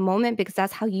authentic in the moment because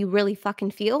that's how you really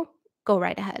fucking feel, go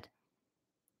right ahead.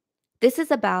 This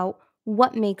is about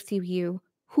what makes you you.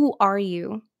 Who are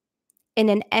you in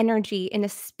an energy, in a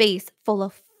space full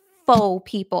of faux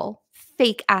people,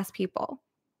 fake ass people?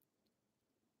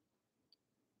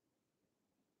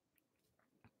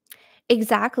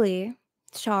 Exactly,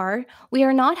 Char. We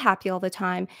are not happy all the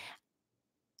time.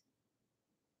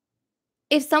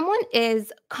 If someone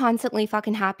is constantly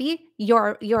fucking happy,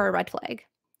 you're a red flag.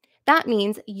 That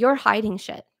means you're hiding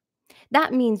shit.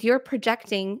 That means you're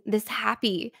projecting this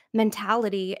happy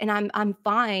mentality and I'm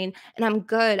fine and I'm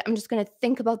good. I'm just going to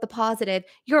think about the positive.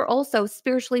 You're also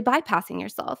spiritually bypassing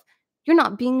yourself. You're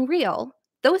not being real.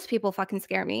 Those people fucking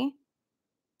scare me.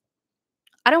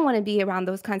 I don't want to be around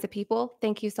those kinds of people.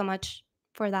 Thank you so much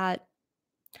for that.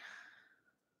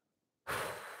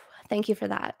 Thank you for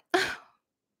that.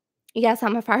 Yes,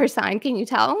 I'm a fire sign. Can you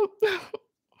tell?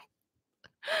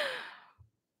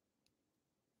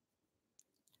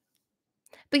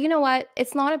 But you know what?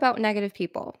 It's not about negative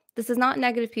people. This is not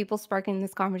negative people sparking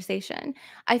this conversation.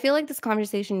 I feel like this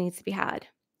conversation needs to be had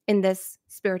in this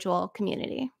spiritual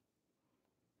community.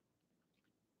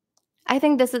 I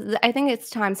think it's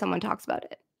time someone talks about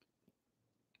it.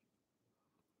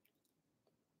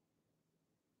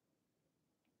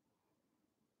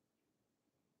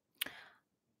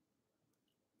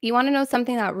 You wanna know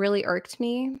something that really irked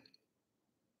me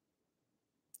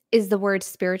is the word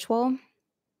spiritual.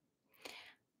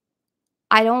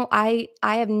 I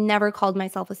have never called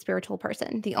myself a spiritual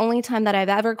person. The only time that I've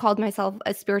ever called myself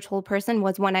a spiritual person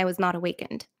was when I was not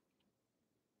awakened.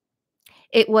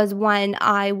 It was when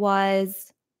I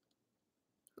was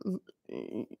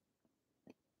n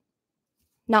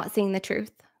not seeing the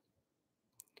truth.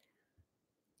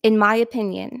 In my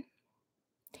opinion,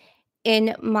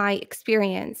 in my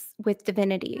experience with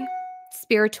divinity,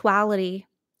 spirituality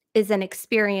is an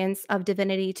experience of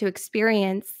divinity. To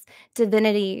experience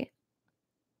divinity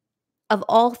of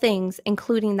all things,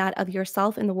 including that of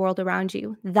yourself and the world around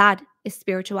you, that is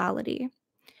spirituality.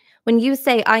 When you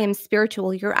say, I am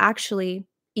spiritual, you're actually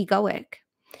egoic.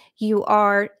 You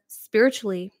are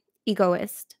spiritually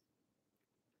egoist.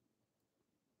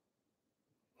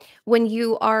 When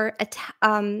you are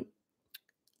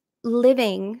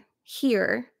living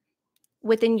here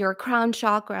within your crown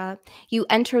chakra, you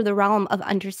enter the realm of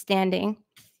understanding.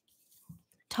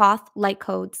 Thoth light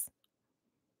codes,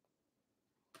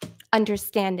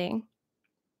 understanding.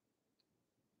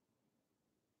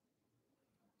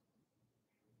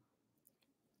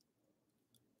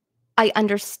 I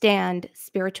understand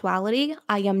spirituality.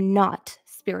 I am not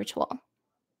spiritual.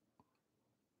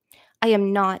 I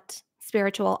am not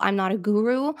spiritual. I'm not a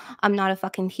guru. I'm not a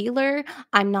fucking healer.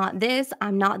 I'm not this.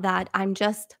 I'm not that. I'm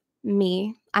just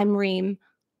me. I'm Reem.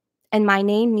 And my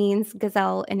name means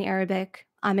gazelle in Arabic.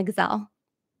 I'm a gazelle.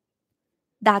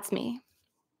 That's me.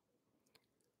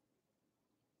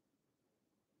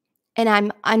 And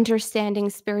I'm understanding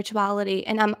spirituality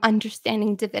and I'm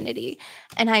understanding divinity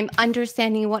and I'm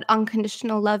understanding what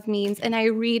unconditional love means. And I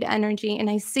read energy and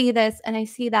I see this and I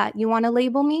see that. You want to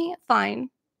label me? Fine.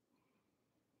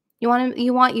 You want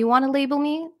to label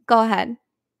me? Go ahead.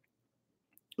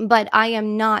 But I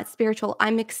am not spiritual.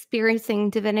 I'm experiencing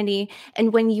divinity.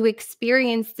 And when you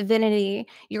experience divinity,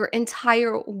 your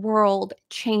entire world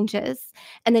changes.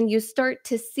 And then you start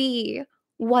to see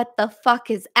what the fuck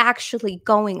is actually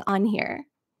going on here.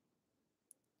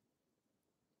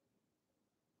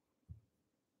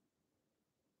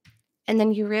 And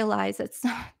then you realize it's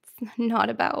not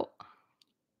about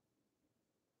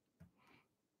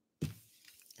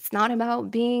it's not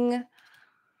about being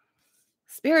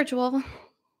spiritual.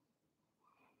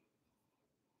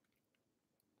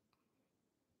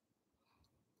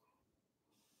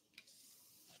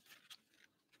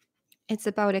 It's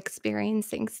about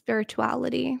experiencing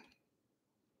spirituality,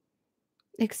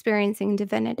 experiencing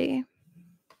divinity.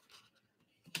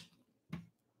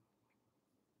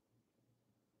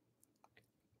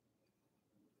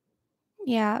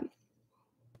 Yeah.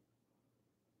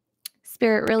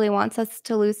 Spirit really wants us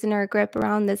to loosen our grip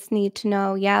around this need to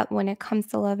know, yeah, when it comes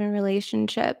to love and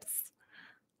relationships.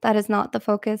 That is not the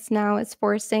focus now. It's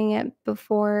forcing it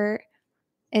before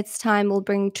its time will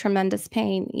bring tremendous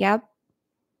pain. Yep.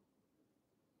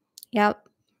 Yep.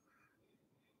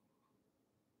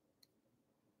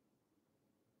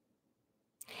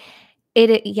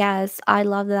 Yes, I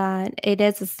love that. It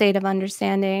is a state of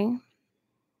understanding.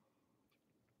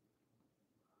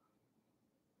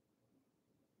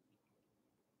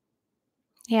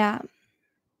 Yeah.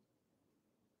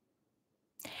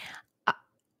 Uh,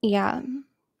 yeah.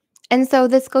 And so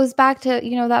this goes back to,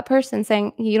 that person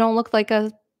saying, "You don't look like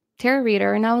a tarot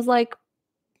reader." And I was like,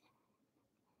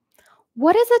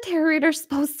 "What is a tarot reader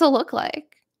supposed to look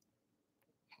like?"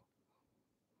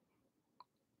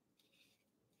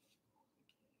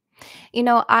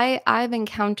 I've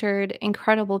encountered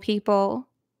incredible people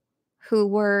who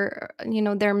were,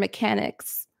 they're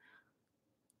mechanics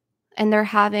and they're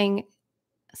having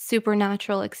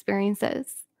supernatural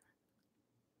experiences.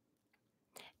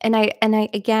 And I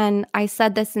again, I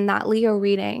said this in that Leo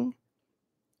reading.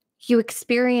 You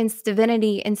experience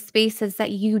divinity in spaces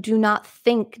that you do not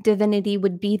think divinity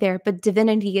would be there, but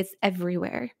divinity is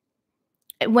everywhere.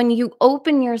 When you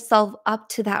open yourself up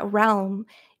to that realm,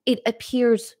 it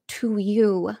appears to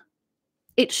you.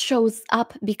 It shows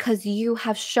up because you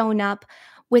have shown up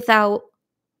without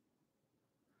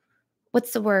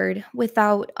what's the word?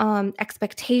 Without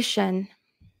expectation.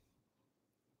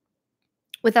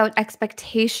 Without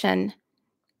expectation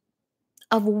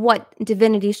of what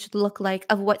divinity should look like,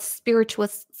 of what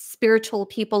spiritual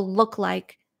people look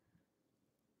like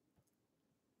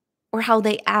or how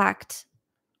they act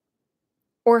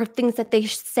or things that they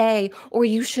say, or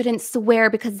you shouldn't swear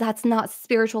because that's not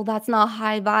spiritual, that's not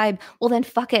high vibe. Well, then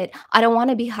fuck it. I don't want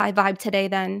to be high vibe today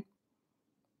then.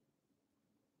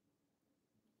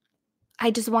 I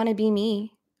just want to be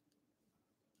me.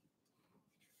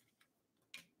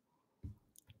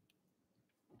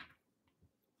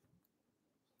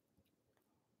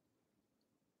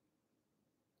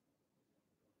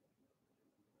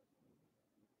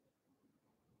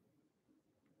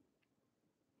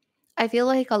 I feel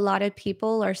like a lot of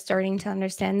people are starting to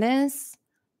understand this,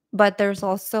 but there's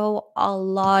also a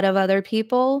lot of other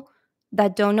people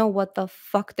that don't know what the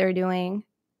fuck they're doing.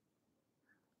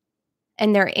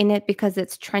 And they're in it because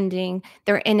it's trending.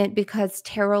 They're in it because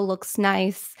tarot looks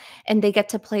nice and they get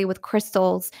to play with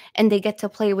crystals and they get to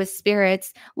play with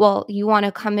spirits. Well, you want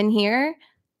to come in here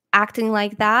acting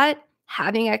like that,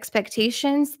 having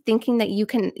expectations, thinking that you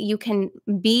can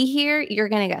be here, you're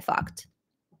going to get fucked.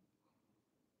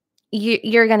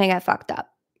 You're going to get fucked up.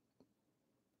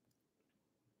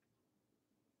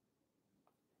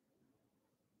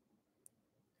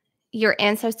 Your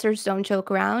ancestors don't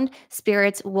joke around.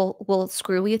 Spirits will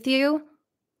screw with you.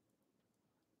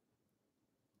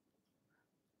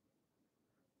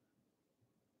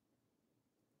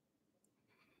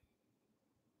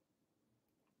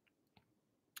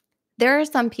 There are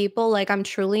some people, like, I'm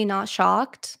truly not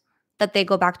shocked that they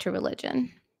go back to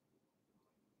religion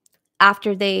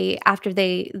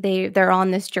they're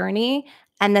on this journey,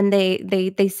 and then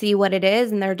they see what it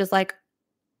is, and they're just like,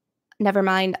 "Never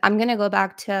mind, I'm gonna go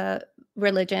back to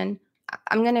religion.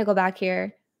 I'm gonna go back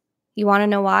here." You wanna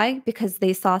know why? Because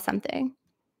they saw something.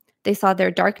 They saw their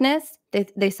darkness,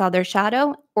 they saw their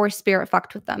shadow, or spirit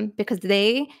fucked with them because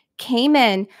they came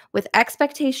in with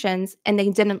expectations and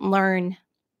they didn't learn.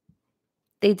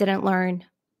 They didn't learn.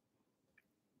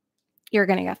 You're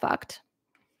gonna get fucked.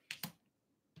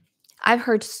 I've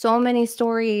heard so many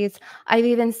stories. I've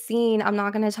even seen, I'm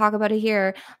not gonna talk about it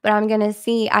here, but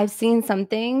I've seen some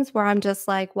things where I'm just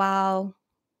like, "Wow,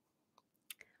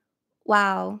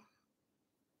 wow."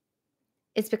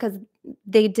 It's because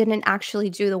they didn't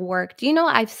actually do the work. Do you know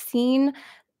I've seen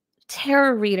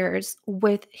tarot readers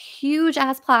with huge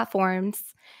ass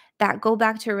platforms that go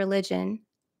back to religion.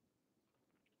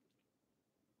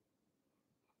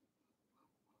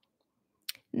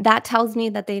 That tells me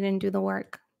that they didn't do the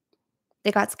work.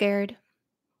 They got scared.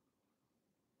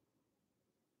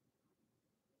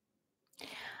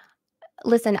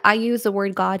 Listen, I use the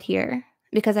word God here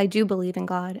because I do believe in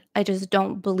God. I just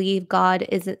don't believe God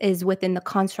is within the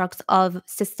constructs of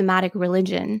systematic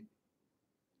religion.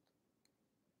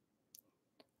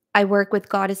 I work with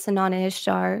goddess Sanana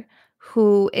Ishtar,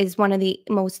 who is one of the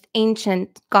most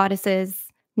ancient goddesses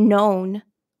known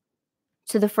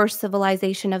to the first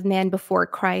civilization of man before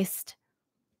Christ.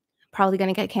 Probably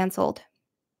gonna get canceled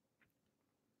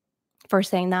for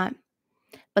saying that,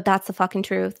 but that's the fucking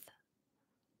truth.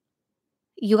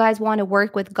 You guys wanna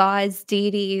work with gods,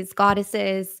 deities,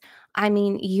 goddesses. I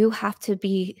mean, you have to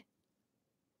be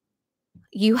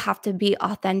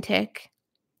authentic.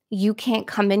 You can't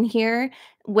come in here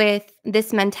with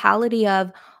this mentality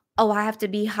of, "Oh, I have to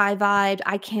be high vibe.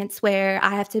 I can't swear.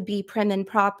 I have to be prim and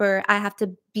proper. I have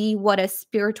to be what a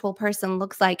spiritual person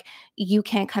looks like." You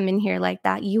can't come in here like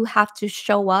that. You have to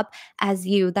show up as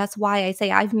you. That's why I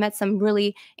say I've met some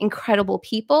really incredible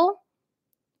people.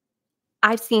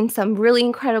 I've seen some really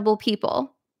incredible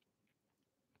people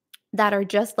that are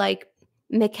just like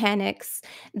mechanics.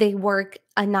 They work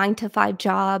a 9 to 5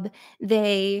 job.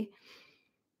 They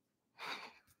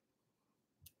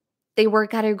They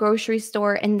work at a grocery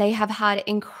store and they have had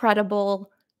incredible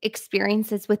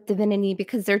experiences with divinity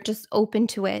because they're just open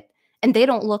to it. And they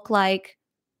don't look like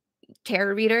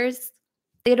tarot readers.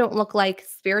 They don't look like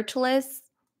spiritualists.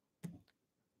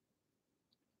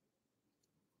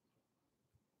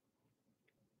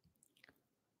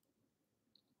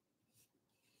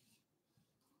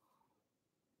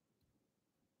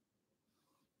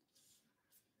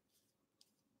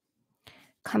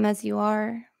 Come as you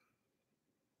are.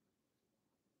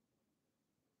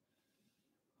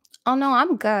 Oh no,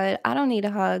 I'm good. I don't need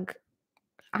a hug.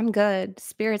 I'm good.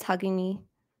 Spirit's hugging me.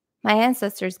 My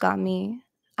ancestors got me.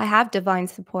 I have divine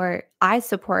support. I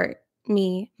support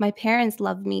me. My parents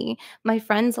love me. My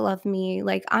friends love me.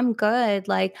 Like, I'm good.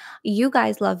 Like, you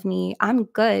guys love me. I'm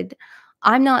good.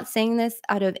 I'm not saying this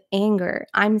out of anger.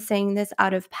 I'm saying this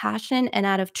out of passion and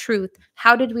out of truth.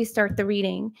 How did we start the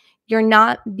reading? You're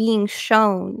not being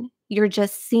shown, you're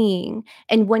just seeing.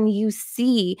 And when you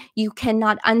see, you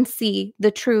cannot unsee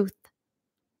the truth.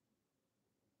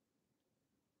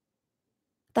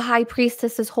 The high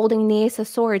priestess is holding the ace of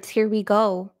swords. Here we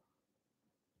go.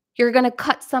 You're gonna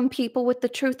cut some people with the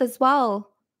truth as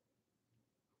well.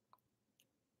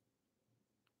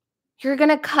 You're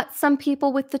gonna cut some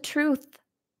people with the truth.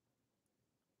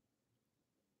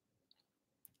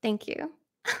 Thank you.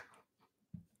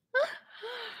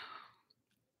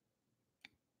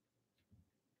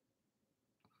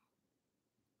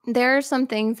 There are some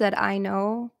things that I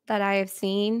know that I have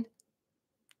seen,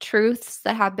 truths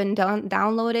that have been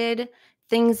downloaded,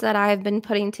 things that I have been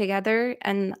putting together,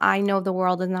 and I know the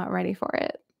world is not ready for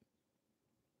it.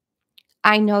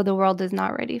 I know the world is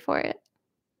not ready for it.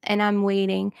 And I'm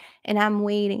waiting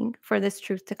for this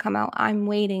truth to come out. I'm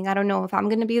waiting. I don't know if I'm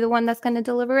gonna be the one that's gonna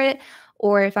deliver it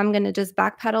or if I'm gonna just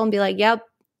backpedal and be like, yep,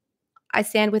 I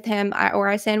stand with him or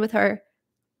I stand with her.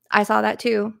 I saw that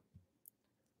too.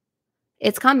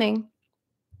 It's coming.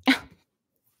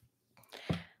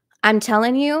 I'm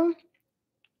telling you,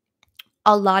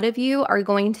 a lot of you are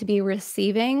going to be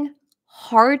receiving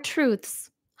hard truths.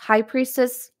 High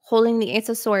priestess holding the ace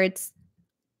of swords,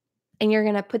 and you're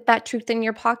going to put that truth in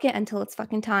your pocket until it's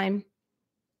fucking time.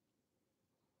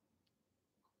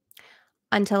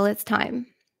 until it's time.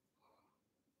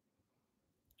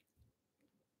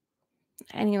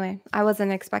 Anyway, I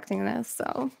wasn't expecting this,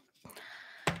 so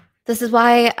this is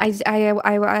why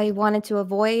I wanted to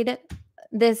avoid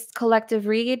this collective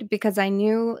read, because I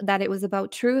knew that it was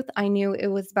about truth. I knew it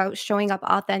was about showing up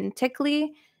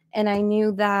authentically, and I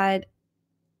knew that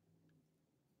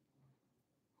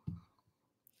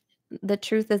the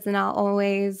truth is not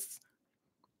always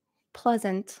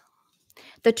pleasant.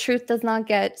 The truth does not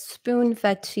get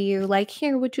spoon-fed to you like,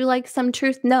 "Here, would you like some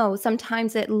truth?" No,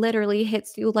 sometimes it literally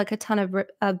hits you like a ton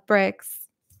of bricks.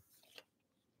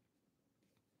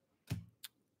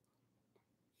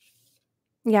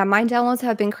 Yeah, my downloads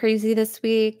have been crazy this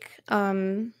week.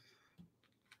 I've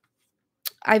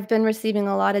been receiving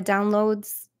a lot of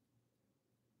downloads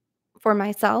for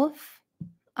myself,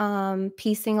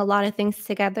 piecing a lot of things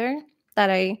together that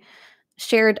I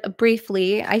shared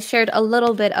briefly. I shared a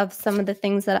little bit of some of the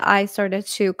things that I started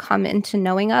to come into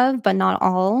knowing of, but not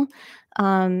all.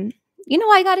 Um,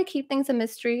 I got to keep things a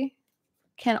mystery.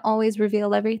 Can't always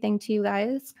reveal everything to you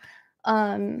guys.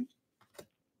 Um,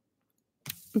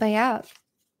 but yeah,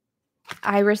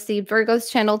 I received Virgo's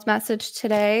channeled message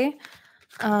today.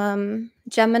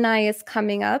 Gemini is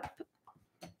coming up.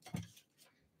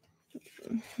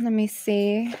 Let me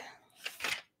see.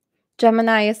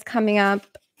 Gemini is coming up.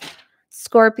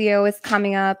 Scorpio is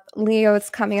coming up. Leo is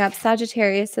coming up.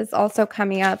 Sagittarius is also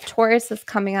coming up. Taurus is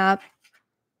coming up.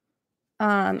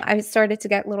 I started to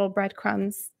get little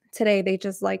breadcrumbs today. They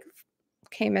just like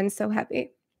came in so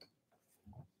heavy.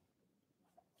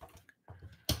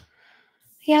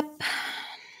 Yep.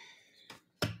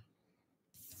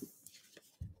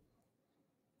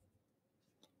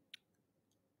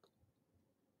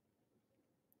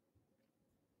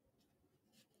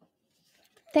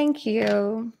 Thank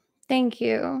you. Thank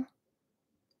you.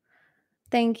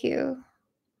 Thank you.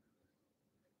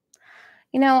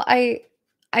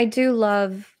 I do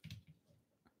love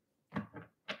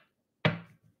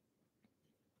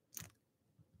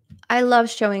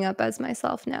showing up as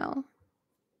myself now.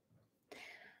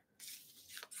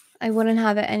 I wouldn't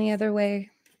have it any other way.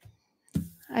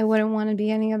 I wouldn't want to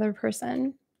be any other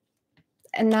person.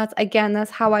 And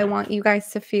that's how I want you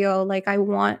guys to feel. Like, I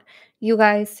want you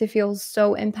guys to feel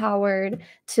so empowered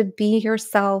to be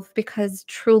yourself, because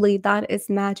truly that is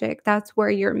magic. That's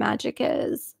where your magic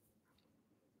is.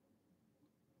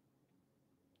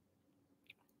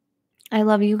 I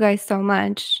love you guys so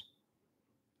much.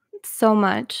 So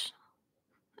much.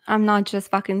 I'm not just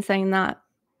fucking saying that.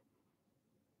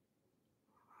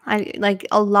 Like,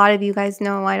 a lot of you guys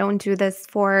know I don't do this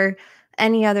for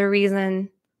any other reason.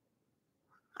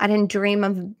 I didn't dream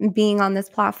of being on this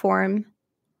platform.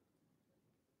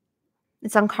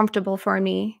 It's uncomfortable for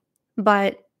me,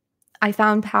 but I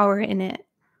found power in it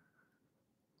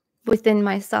within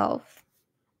myself.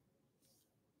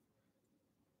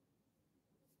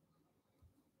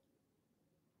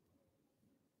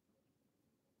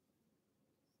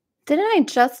 Didn't I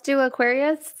just do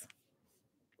Aquarius?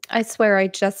 I swear I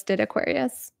just did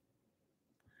Aquarius.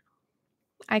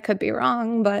 I could be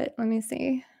wrong, but let me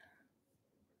see.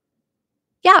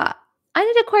 Yeah, I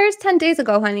did Aquarius 10 days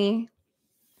ago, honey.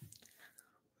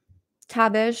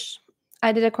 Tabish,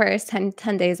 I did Aquarius 10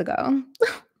 days ago. I'm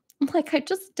like, I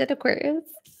just did Aquarius.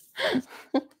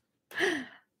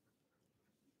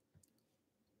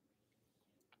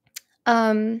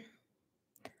 I'm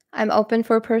open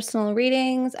for personal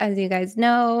readings, as you guys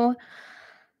know.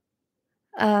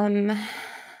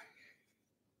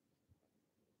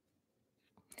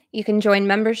 You can join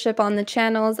membership on the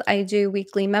channels. I do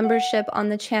weekly membership on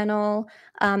the channel.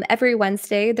 Every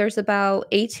Wednesday, there's about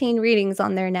 18 readings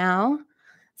on there now.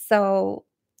 So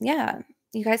yeah,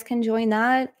 you guys can join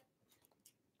that.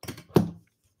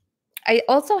 I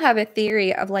also have a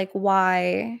theory of like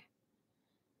why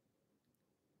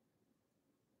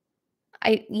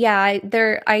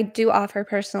I do offer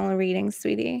personal readings,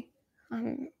 sweetie.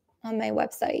 On my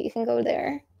website. You can go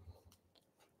there.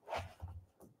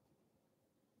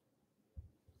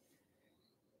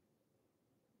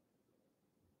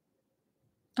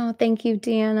 Oh, thank you,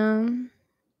 Deanna.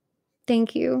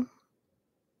 Thank you.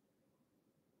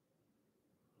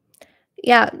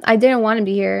 Yeah, I didn't want to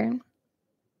be here.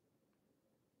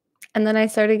 And then I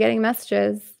started getting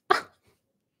messages.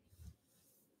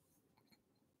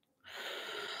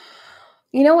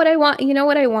 You know what I want? You know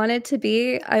what I wanted to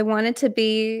be? I wanted to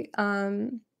be a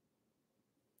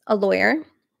lawyer,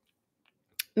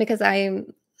 because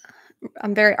I'm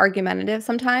very argumentative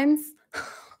sometimes,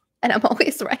 and I'm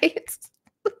always right.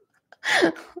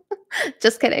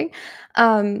 Just kidding.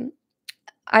 I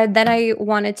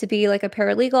wanted to be like a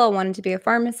paralegal. I wanted to be a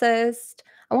pharmacist.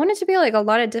 I wanted to be like a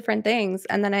lot of different things,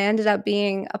 and then I ended up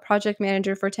being a project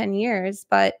manager for 10 years,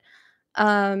 but,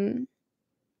 um,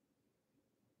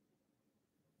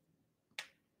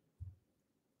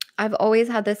 I've always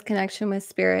had this connection with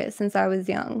spirit since I was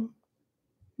young.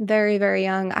 Very, very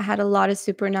young. I had a lot of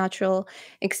supernatural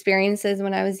experiences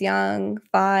when I was young,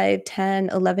 5, 10,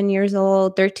 11 years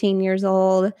old, 13 years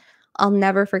old. I'll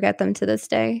never forget them to this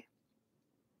day.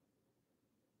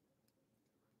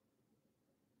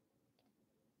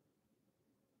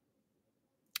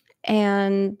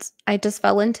 And I just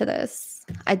fell into this.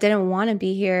 I didn't wanna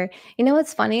be here. You know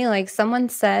what's funny? Like, someone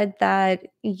said that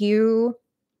you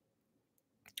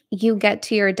get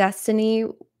to your destiny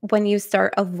when you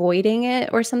start avoiding it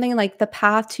or something, like, the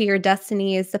path to your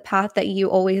destiny is the path that you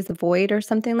always avoid or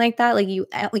something like that, like,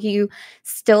 you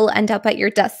still end up at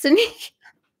your destiny.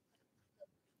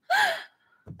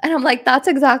 And I'm like, "That's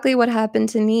exactly what happened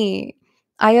to me."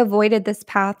 I avoided this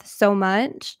path so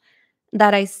much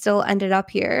that I still ended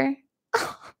up here.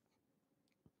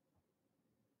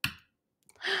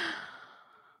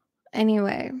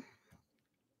 Anyway,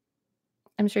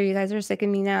 I'm sure you guys are sick of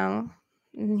me now.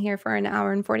 I'm here for an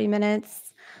hour and 40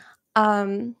 minutes.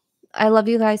 Um, I love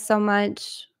you guys so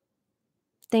much.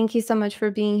 Thank you so much for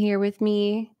being here with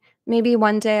me. Maybe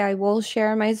one day I will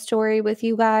share my story with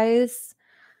you guys.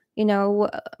 You know,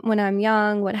 when I'm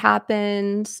young, what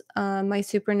happened, my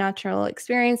supernatural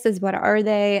experiences, what are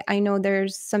they? I know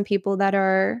there's some people that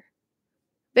are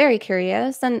very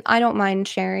curious, and I don't mind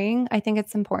sharing. I think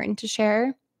it's important to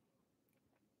share.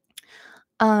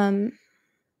 Um,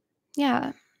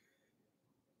 yeah,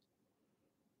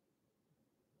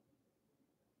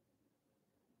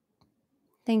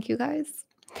 thank you guys.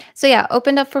 So yeah,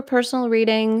 opened up for personal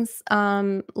readings.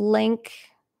 Link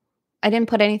I didn't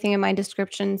put anything in my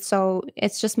description, so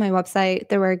it's just my website,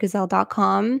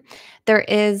 thewaregazelle.com. There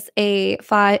is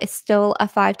it's still a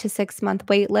 5 to 6 month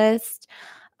wait list.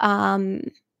 Um,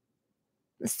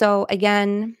 so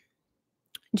again,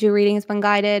 do readings when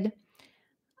guided.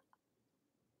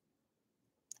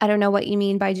 I don't know what you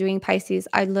mean by doing Pisces.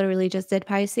 I literally just did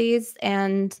Pisces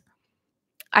and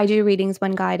I do readings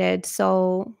when guided.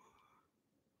 So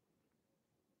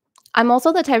I'm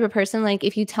also the type of person like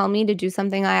if you tell me to do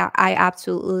something, I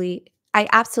absolutely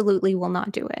will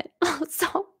not do it.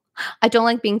 So I don't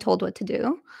like being told what to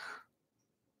do.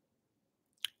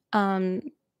 Um,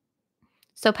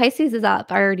 so Pisces is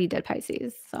up. I already did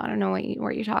Pisces, so I don't know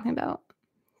what you're talking about.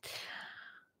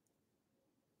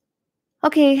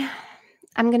 Okay,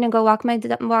 I'm gonna go walk my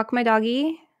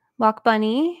doggy, walk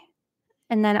Bunny,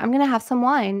 and then I'm gonna have some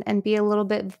wine and be a little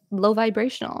bit low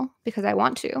vibrational because I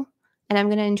want to, and I'm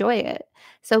gonna enjoy it.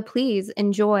 So please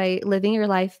enjoy living your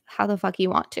life how the fuck you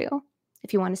want to.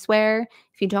 If you want to swear,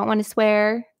 if you don't want to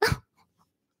swear,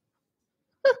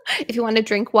 if you want to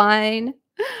drink wine.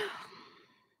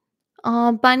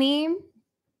 Bunny,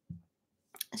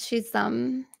 she's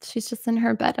just in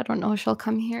her bed. I don't know if she'll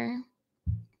come here.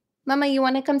 Mama, you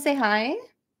want to come say hi?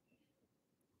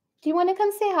 Do you want to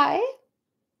come say hi?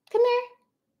 Come here.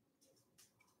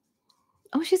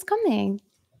 Oh, she's coming.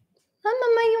 Huh,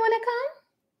 Mama, you want to come?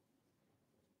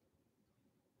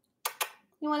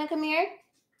 You want to come here?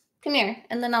 Come here,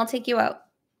 and then I'll take you out.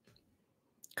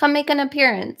 Come make an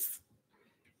appearance.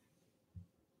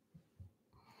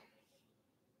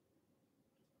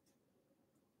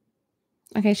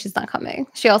 Okay, she's not coming.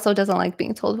 She also doesn't like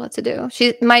being told what to do.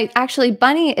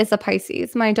 Bunny is a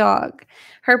Pisces, my dog.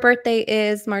 Her birthday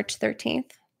is March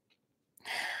 13th.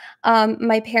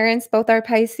 My parents both are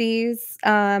Pisces.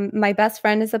 My best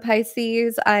friend is a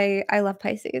Pisces. I love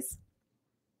Pisces.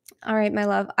 All right, my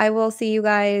love. I will see you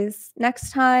guys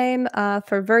next time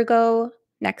for Virgo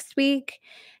next week.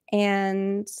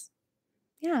 And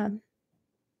yeah,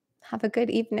 have a good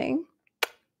evening.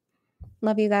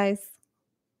 Love you guys.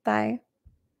 Bye.